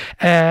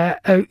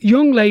 A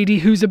young lady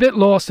who's a bit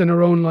lost in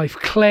her own life,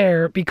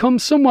 Claire,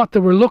 becomes somewhat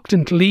the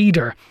reluctant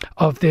leader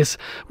of this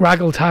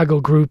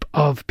raggle-taggle group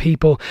of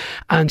people,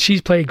 and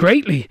she's played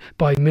greatly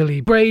by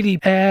Millie Brady.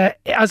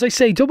 As I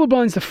say, Double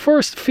Blind's the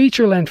first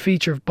feature-length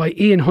feature by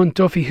Ian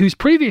Hunt-Duffy, whose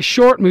previous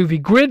short movie,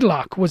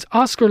 Gridlock, was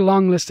Oscar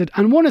longlisted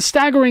and won a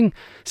staggering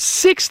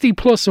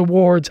 60-plus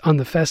awards on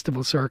the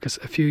Festival Circuit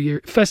a few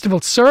years.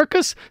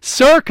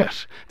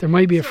 Circuit. There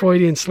might be a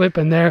Freudian slip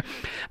in there.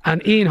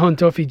 And Ian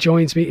Hunt-Duffy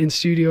joins me in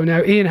studio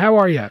now. Ian, how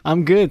are you?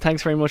 I'm good.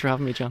 Thanks very much for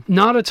having me, John.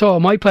 Not at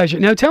all. My pleasure.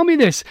 Now, tell me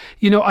this.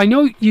 I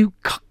know you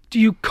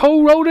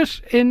co-wrote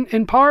it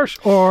in part,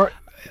 or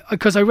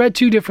because I read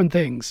 2 different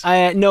things.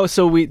 No,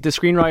 so the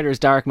screenwriter is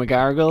Derek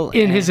McGarrigle.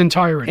 In his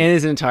entirety? In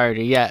his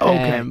entirety, yeah.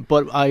 Okay.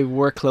 But I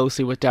work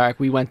closely with Derek.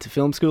 We went to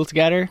film school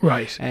together.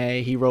 Right.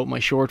 He wrote my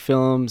short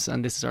films,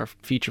 and this is our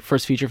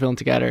first feature film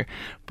together.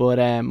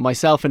 But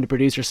myself and the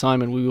producer,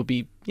 Simon, we will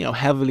be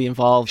heavily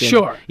involved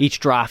in each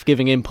draft,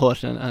 giving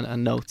input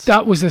and notes.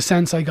 That was the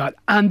sense I got.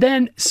 And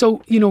then,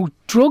 so,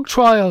 drug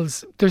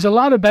trials, there's a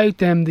lot about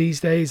them these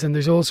days, and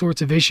there's all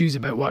sorts of issues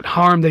about what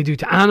harm they do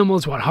to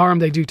animals, what harm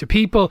they do to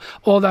people,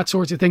 all that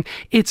sort of thing.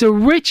 It's a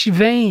rich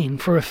vein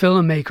for a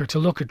filmmaker to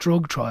look at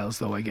drug trials,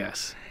 though, I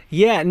guess.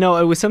 Yeah, no,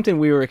 it was something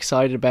we were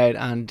excited about,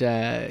 and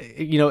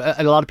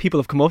a lot of people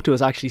have come up to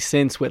us actually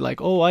since with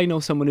like, oh, I know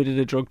someone who did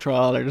a drug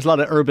trial, or there's a lot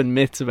of urban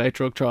myths about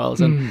drug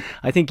trials, and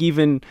I think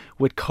even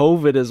with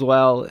COVID as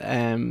well,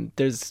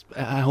 there's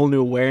a whole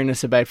new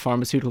awareness about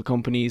pharmaceutical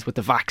companies with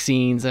the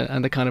vaccines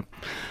and the kind of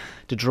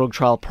the drug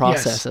trial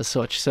process as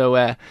such.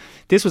 So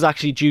this was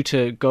actually due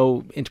to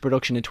go into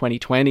production in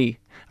 2020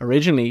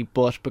 originally,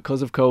 but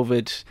because of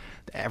COVID,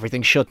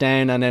 everything shut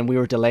down, and then we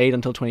were delayed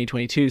until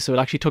 2022. So it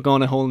actually took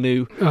on a whole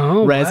new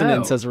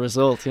resonance as a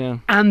result. Yeah,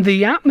 and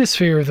the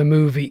atmosphere of the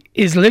movie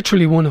is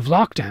literally one of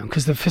lockdown,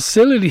 because the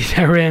facility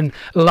they're in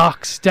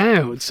locks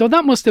down. So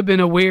that must have been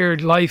a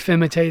weird life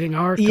imitating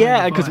art.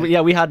 Yeah, because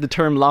we had the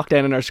term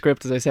lockdown in our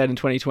script, as I said, in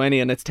 2020,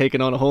 and it's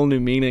taken on a whole new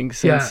meaning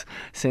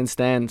since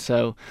then.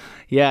 So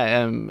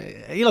yeah,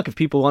 look, if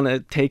people want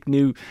to take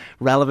new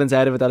relevance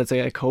out of it, that it's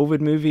a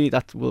COVID movie,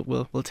 that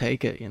we'll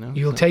take it.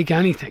 You'll take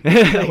anything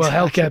that will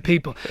help get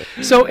people.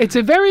 So it's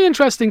a very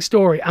interesting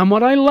story, and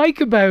what I like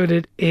about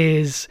it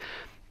is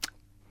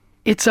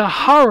it's a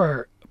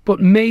horror, but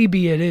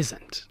maybe it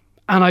isn't.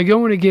 And I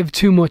don't want to give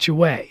too much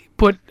away,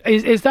 but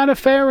is that a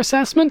fair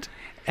assessment?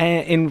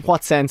 In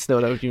what sense,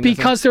 though?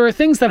 Because there are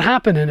things that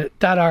happen in it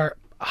that are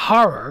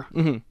horror,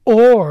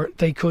 or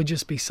they could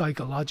just be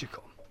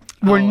psychological.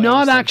 We're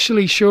not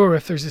actually sure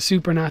if there's a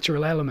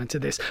supernatural element to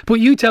this, but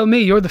you tell me,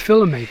 you're the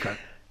filmmaker.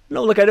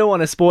 No, look, I don't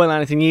want to spoil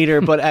anything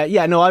either, but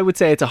I would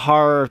say it's a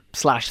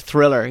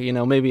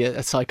horror/thriller, maybe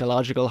a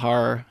psychological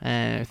horror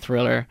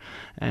thriller.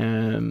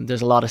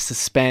 There's a lot of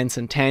suspense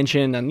and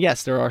tension, and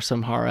yes, there are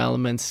some horror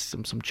elements,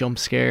 some jump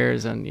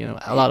scares, and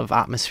a lot of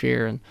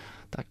atmosphere and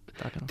that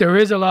kind of. There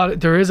is a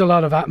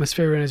lot of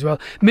atmosphere in it as well.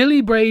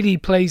 Millie Brady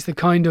plays the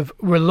kind of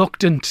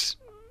reluctant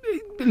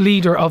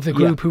leader of the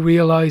group who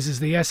realizes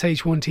the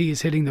SH1T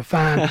is hitting the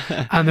fan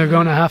and they're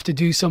going to have to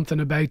do something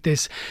about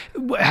this.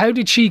 How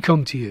did she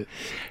come to you?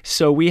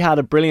 So we had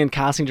a brilliant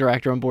casting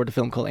director on board the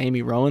film called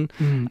Amy Rowan,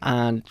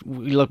 and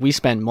we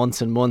spent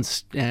months and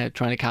months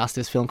trying to cast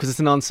this film, because it's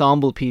an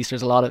ensemble piece.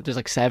 There's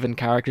like 7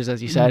 characters,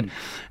 as you said,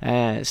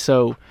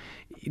 so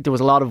there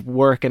was a lot of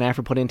work and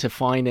effort put into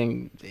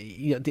finding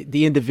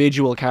the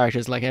individual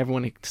characters, like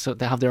everyone, so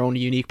they have their own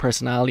unique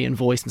personality and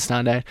voice and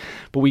stand out.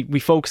 But we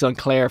focused on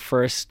Claire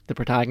first, the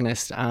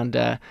protagonist, and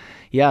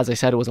as I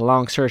said, it was a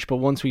long search. But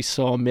once we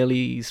saw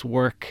Millie's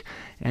work,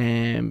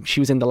 she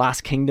was in The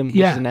Last Kingdom, which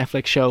is a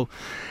Netflix show.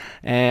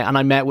 And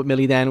I met with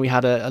Millie then. We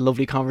had a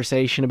lovely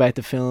conversation about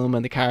the film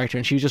and the character,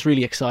 and she was just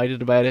really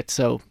excited about it.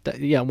 So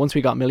once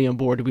we got Millie on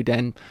board, we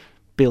then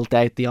built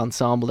out the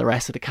ensemble, the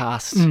rest of the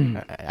cast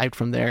out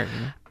from there.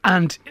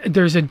 And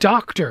there's a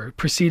doctor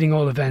preceding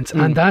all events,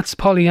 and that's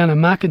Pollyanna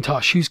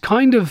McIntosh, who's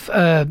kind of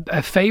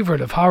a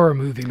favourite of horror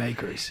movie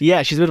makers.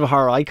 Yeah, she's a bit of a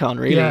horror icon,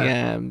 really.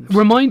 Yeah.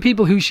 Remind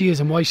people who she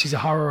is and why she's a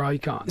horror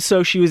icon.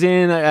 So she was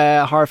in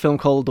a horror film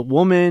called The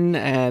Woman.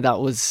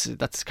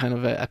 That's kind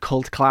of a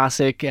cult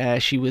classic.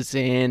 She was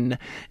in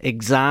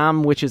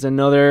Exam, which is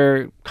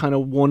another kind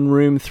of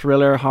one-room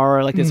thriller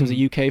horror. Like, this was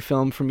a UK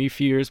film from a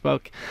few years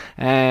back.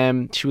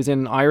 She was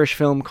in an Irish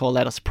film called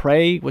Let Us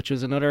Pray, which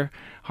was another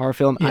horror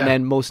film, and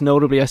then most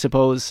notably, I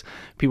suppose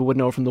people would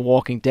know her from The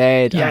Walking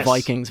Dead and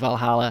Vikings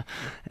Valhalla,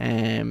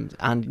 and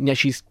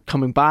she's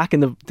coming back,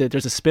 and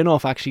there's a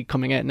spin-off actually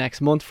coming out next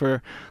month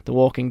for The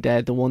Walking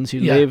Dead, The Ones Who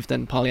Lived,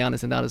 and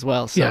Pollyanna's in that as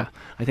well. So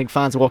I think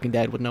fans of Walking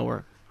Dead would know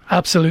her.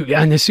 Absolutely,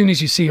 and as soon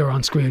as you see her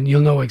on screen, you'll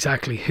know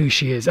exactly who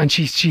she is. And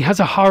she has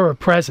a horror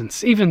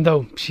presence, even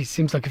though she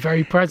seems like a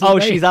very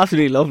present. She's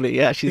absolutely lovely.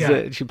 Yeah, she's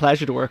a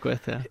pleasure to work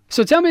with. Yeah.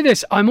 So tell me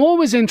this: I'm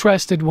always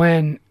interested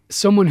when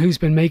someone who's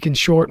been making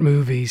short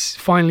movies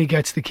finally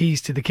gets the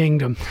keys to the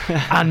kingdom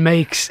and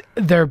makes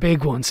their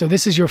big one. So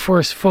this is your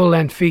first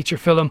full-length feature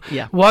film.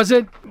 Yeah. Was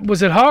it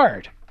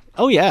hard?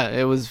 Oh yeah,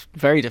 it was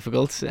very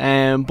difficult,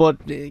 but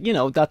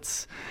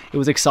it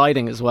was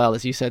exciting as well,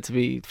 as you said,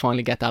 to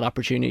finally get that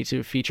opportunity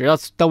to feature.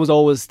 That was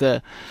always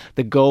the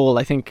goal.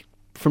 I think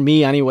for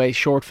me anyway,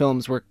 short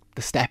films were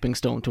the stepping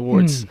stone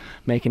towards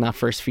making that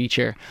first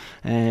feature,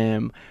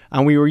 and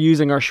we were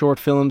using our short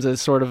films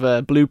as sort of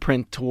a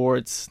blueprint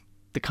towards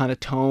the kind of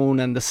tone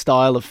and the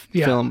style of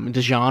film,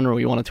 the genre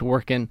we wanted to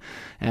work in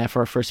for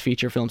our first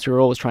feature film. So we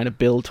were always trying to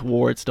build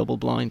towards Double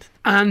Blind.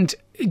 And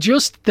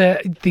just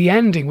the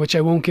ending, which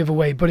I won't give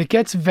away, but it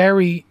gets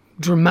very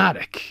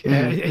dramatic.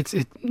 It's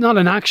not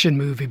an action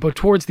movie, but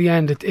towards the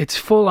end it's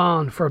full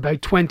on for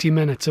about 20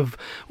 minutes of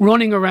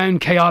running around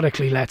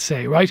chaotically, let's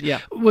say, right? Yeah.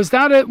 Was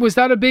that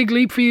a big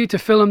leap for you to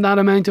film that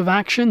amount of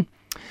action?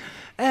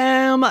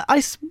 I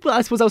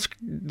suppose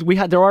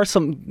there are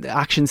some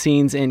action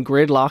scenes in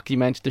Gridlock. You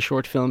mentioned the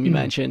short film you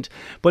mentioned,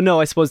 but no,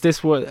 I suppose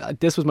this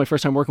was my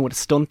first time working with a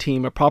stunt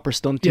team, a proper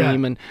stunt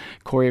team, and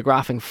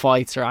choreographing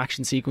fights or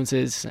action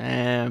sequences.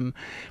 But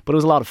it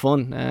was a lot of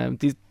fun.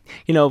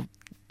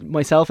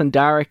 Myself and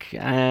Derek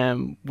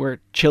were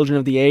children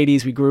of the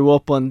 80s. We grew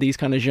up on these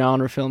kind of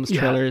genre films,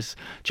 thrillers.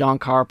 John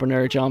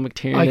Carpenter, John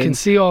McTiernan, I can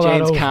see all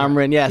James that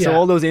Cameron. So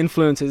all those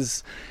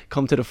influences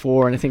come to the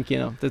fore, and I think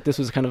that this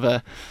was kind of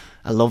a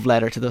love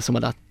letter to some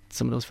of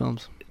those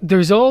films.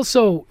 There's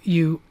also,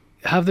 you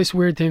have this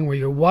weird thing where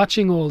you're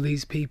watching all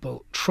these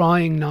people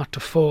trying not to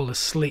fall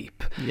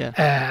asleep.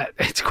 Yeah.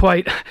 It's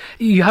quite,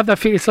 you have that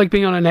feeling, it's like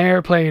being on an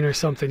airplane or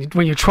something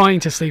when you're trying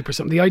to sleep or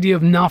something. The idea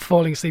of not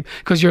falling asleep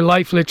because your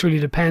life literally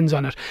depends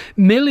on it.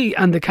 Millie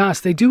and the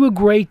cast, they do a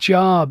great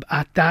job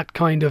at that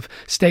kind of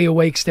stay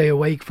awake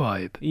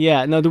vibe.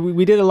 Yeah, no,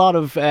 we did a lot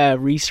of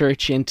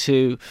research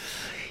into,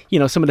 you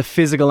know, some of the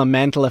physical and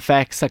mental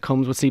effects that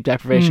comes with sleep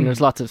deprivation.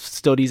 There's lots of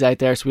studies out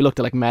there. So we looked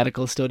at like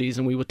medical studies,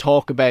 and we would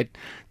talk about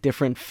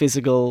different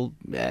physical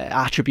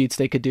attributes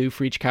they could do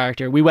for each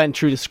character. We went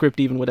through the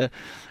script even with a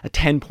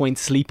 10-point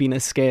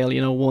sleepiness scale,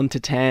 you know, 1 to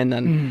 10,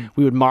 and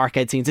we would mark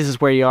out scenes. This is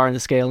where you are in the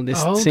scale in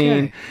this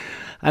scene.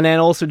 And then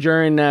also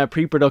during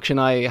pre-production,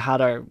 I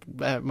had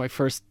my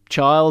first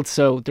child,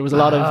 so there was a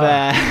lot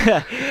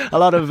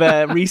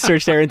of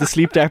research there into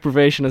sleep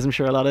deprivation, as I'm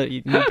sure a lot of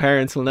new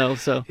parents will know.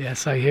 So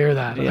yes, I hear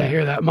that. Yeah. I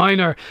hear that.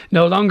 Mine are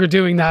no longer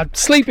doing that,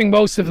 sleeping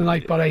most of the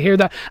night, but I hear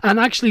that. And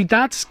actually,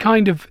 that's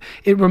kind of,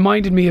 it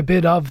reminded me a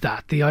bit of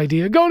that. The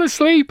idea, go to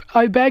sleep,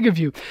 I beg of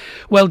you.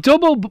 Well,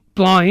 Double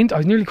Blind,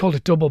 I nearly called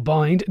it Double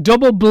Bind.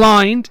 Double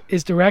Blind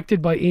is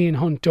directed by Ian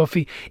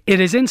Hunt-Duffy. It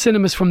is in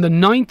cinemas from the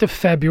 9th of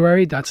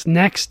February. That's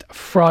next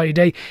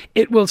Friday.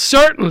 It will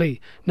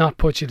certainly not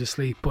put you to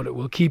sleep, but it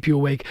will keep you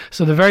awake.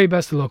 So the very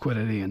best of luck with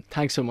it, Ian.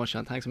 Thanks so much,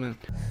 Sean. Thanks a million.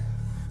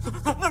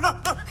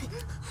 No.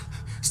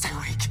 Stay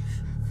awake.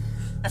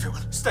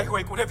 Everyone, stay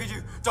awake. Whatever you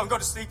do, don't go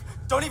to sleep.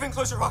 Don't even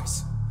close your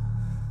eyes.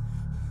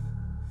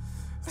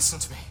 Listen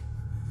to me.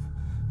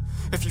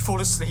 If you fall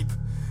asleep,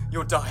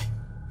 you'll die.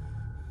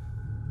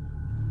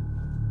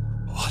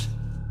 What?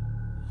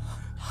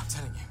 I'm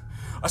telling you.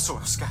 I saw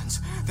our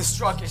scans. This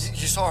drug is...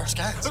 You saw our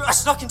scans? I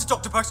snuck into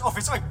Dr. Burke's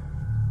office.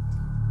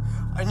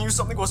 I knew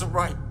something wasn't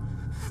right.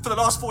 For the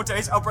last 4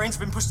 days, our brains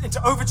have been pushed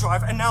into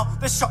overdrive, and now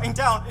they're shutting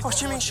down. What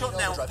do you mean shut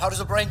down? How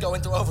does a brain go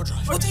into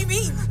overdrive? What do you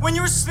mean? When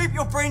you're asleep,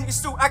 your brain is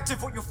still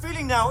active. What you're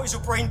feeling now is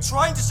your brain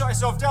trying to shut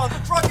itself down. The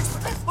drug is...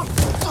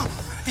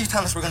 Are you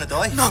telling us we're gonna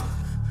die? No,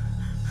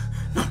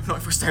 not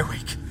if we stay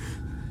awake.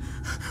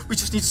 We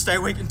just need to stay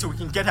awake until we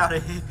can get out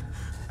of here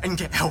and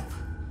get help.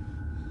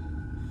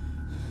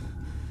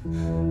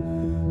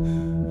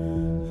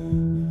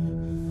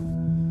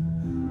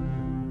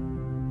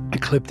 A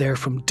clip there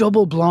from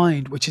Double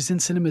Blind, which is in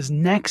cinemas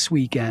next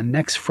weekend,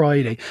 next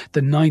Friday,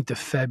 the 9th of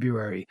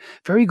February.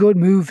 Very good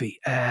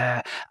movie.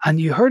 And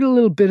you heard a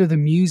little bit of the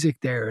music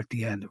there at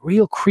the end.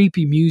 Real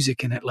creepy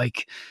music in it,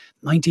 like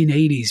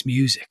 1980s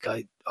music.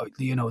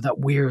 You know, that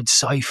weird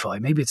sci-fi.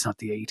 Maybe it's not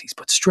the 80s,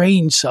 but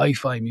strange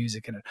sci-fi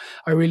music in it.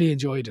 I really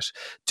enjoyed it.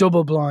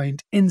 Double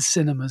Blind in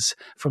cinemas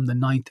from the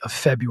 9th of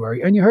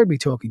February. And you heard me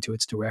talking to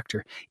its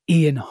director,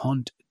 Ian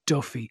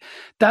Hunt-Duffy.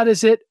 That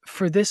is it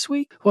for this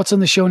week. What's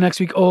on the show next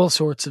week? All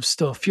sorts of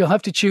stuff. You'll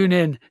have to tune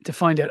in to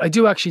find out. I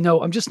do actually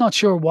know. I'm just not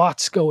sure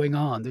what's going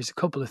on. There's a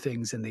couple of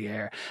things in the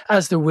air,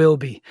 as there will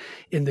be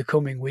in the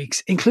coming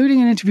weeks,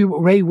 including an interview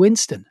with Ray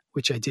Winston,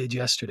 which I did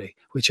yesterday,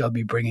 which I'll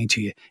be bringing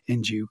to you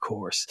in due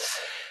course.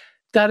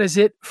 That is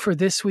it for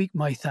this week.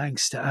 My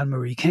thanks to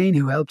Anne-Marie Kane,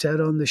 who helped out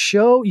on the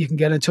show. You can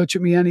get in touch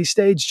with me any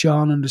stage.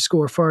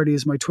 John_Fardy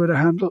is my Twitter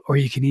handle, or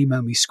you can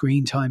email me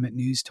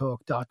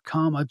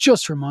screentime@newstalk.com. I'll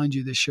just remind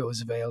you this show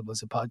is available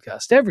as a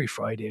podcast every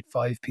Friday at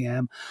 5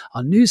 p.m.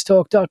 on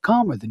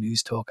newstalk.com or the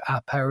Newstalk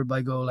app powered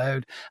by Go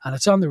Loud. And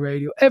it's on the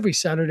radio every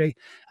Saturday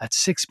at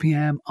 6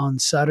 p.m. on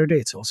Saturday.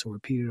 It's also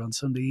repeated on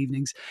Sunday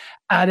evenings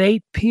at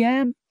 8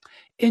 p.m.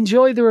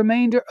 Enjoy the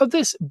remainder of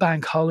this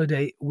bank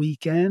holiday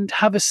weekend.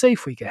 Have a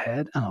safe week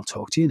ahead, and I'll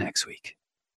talk to you next week.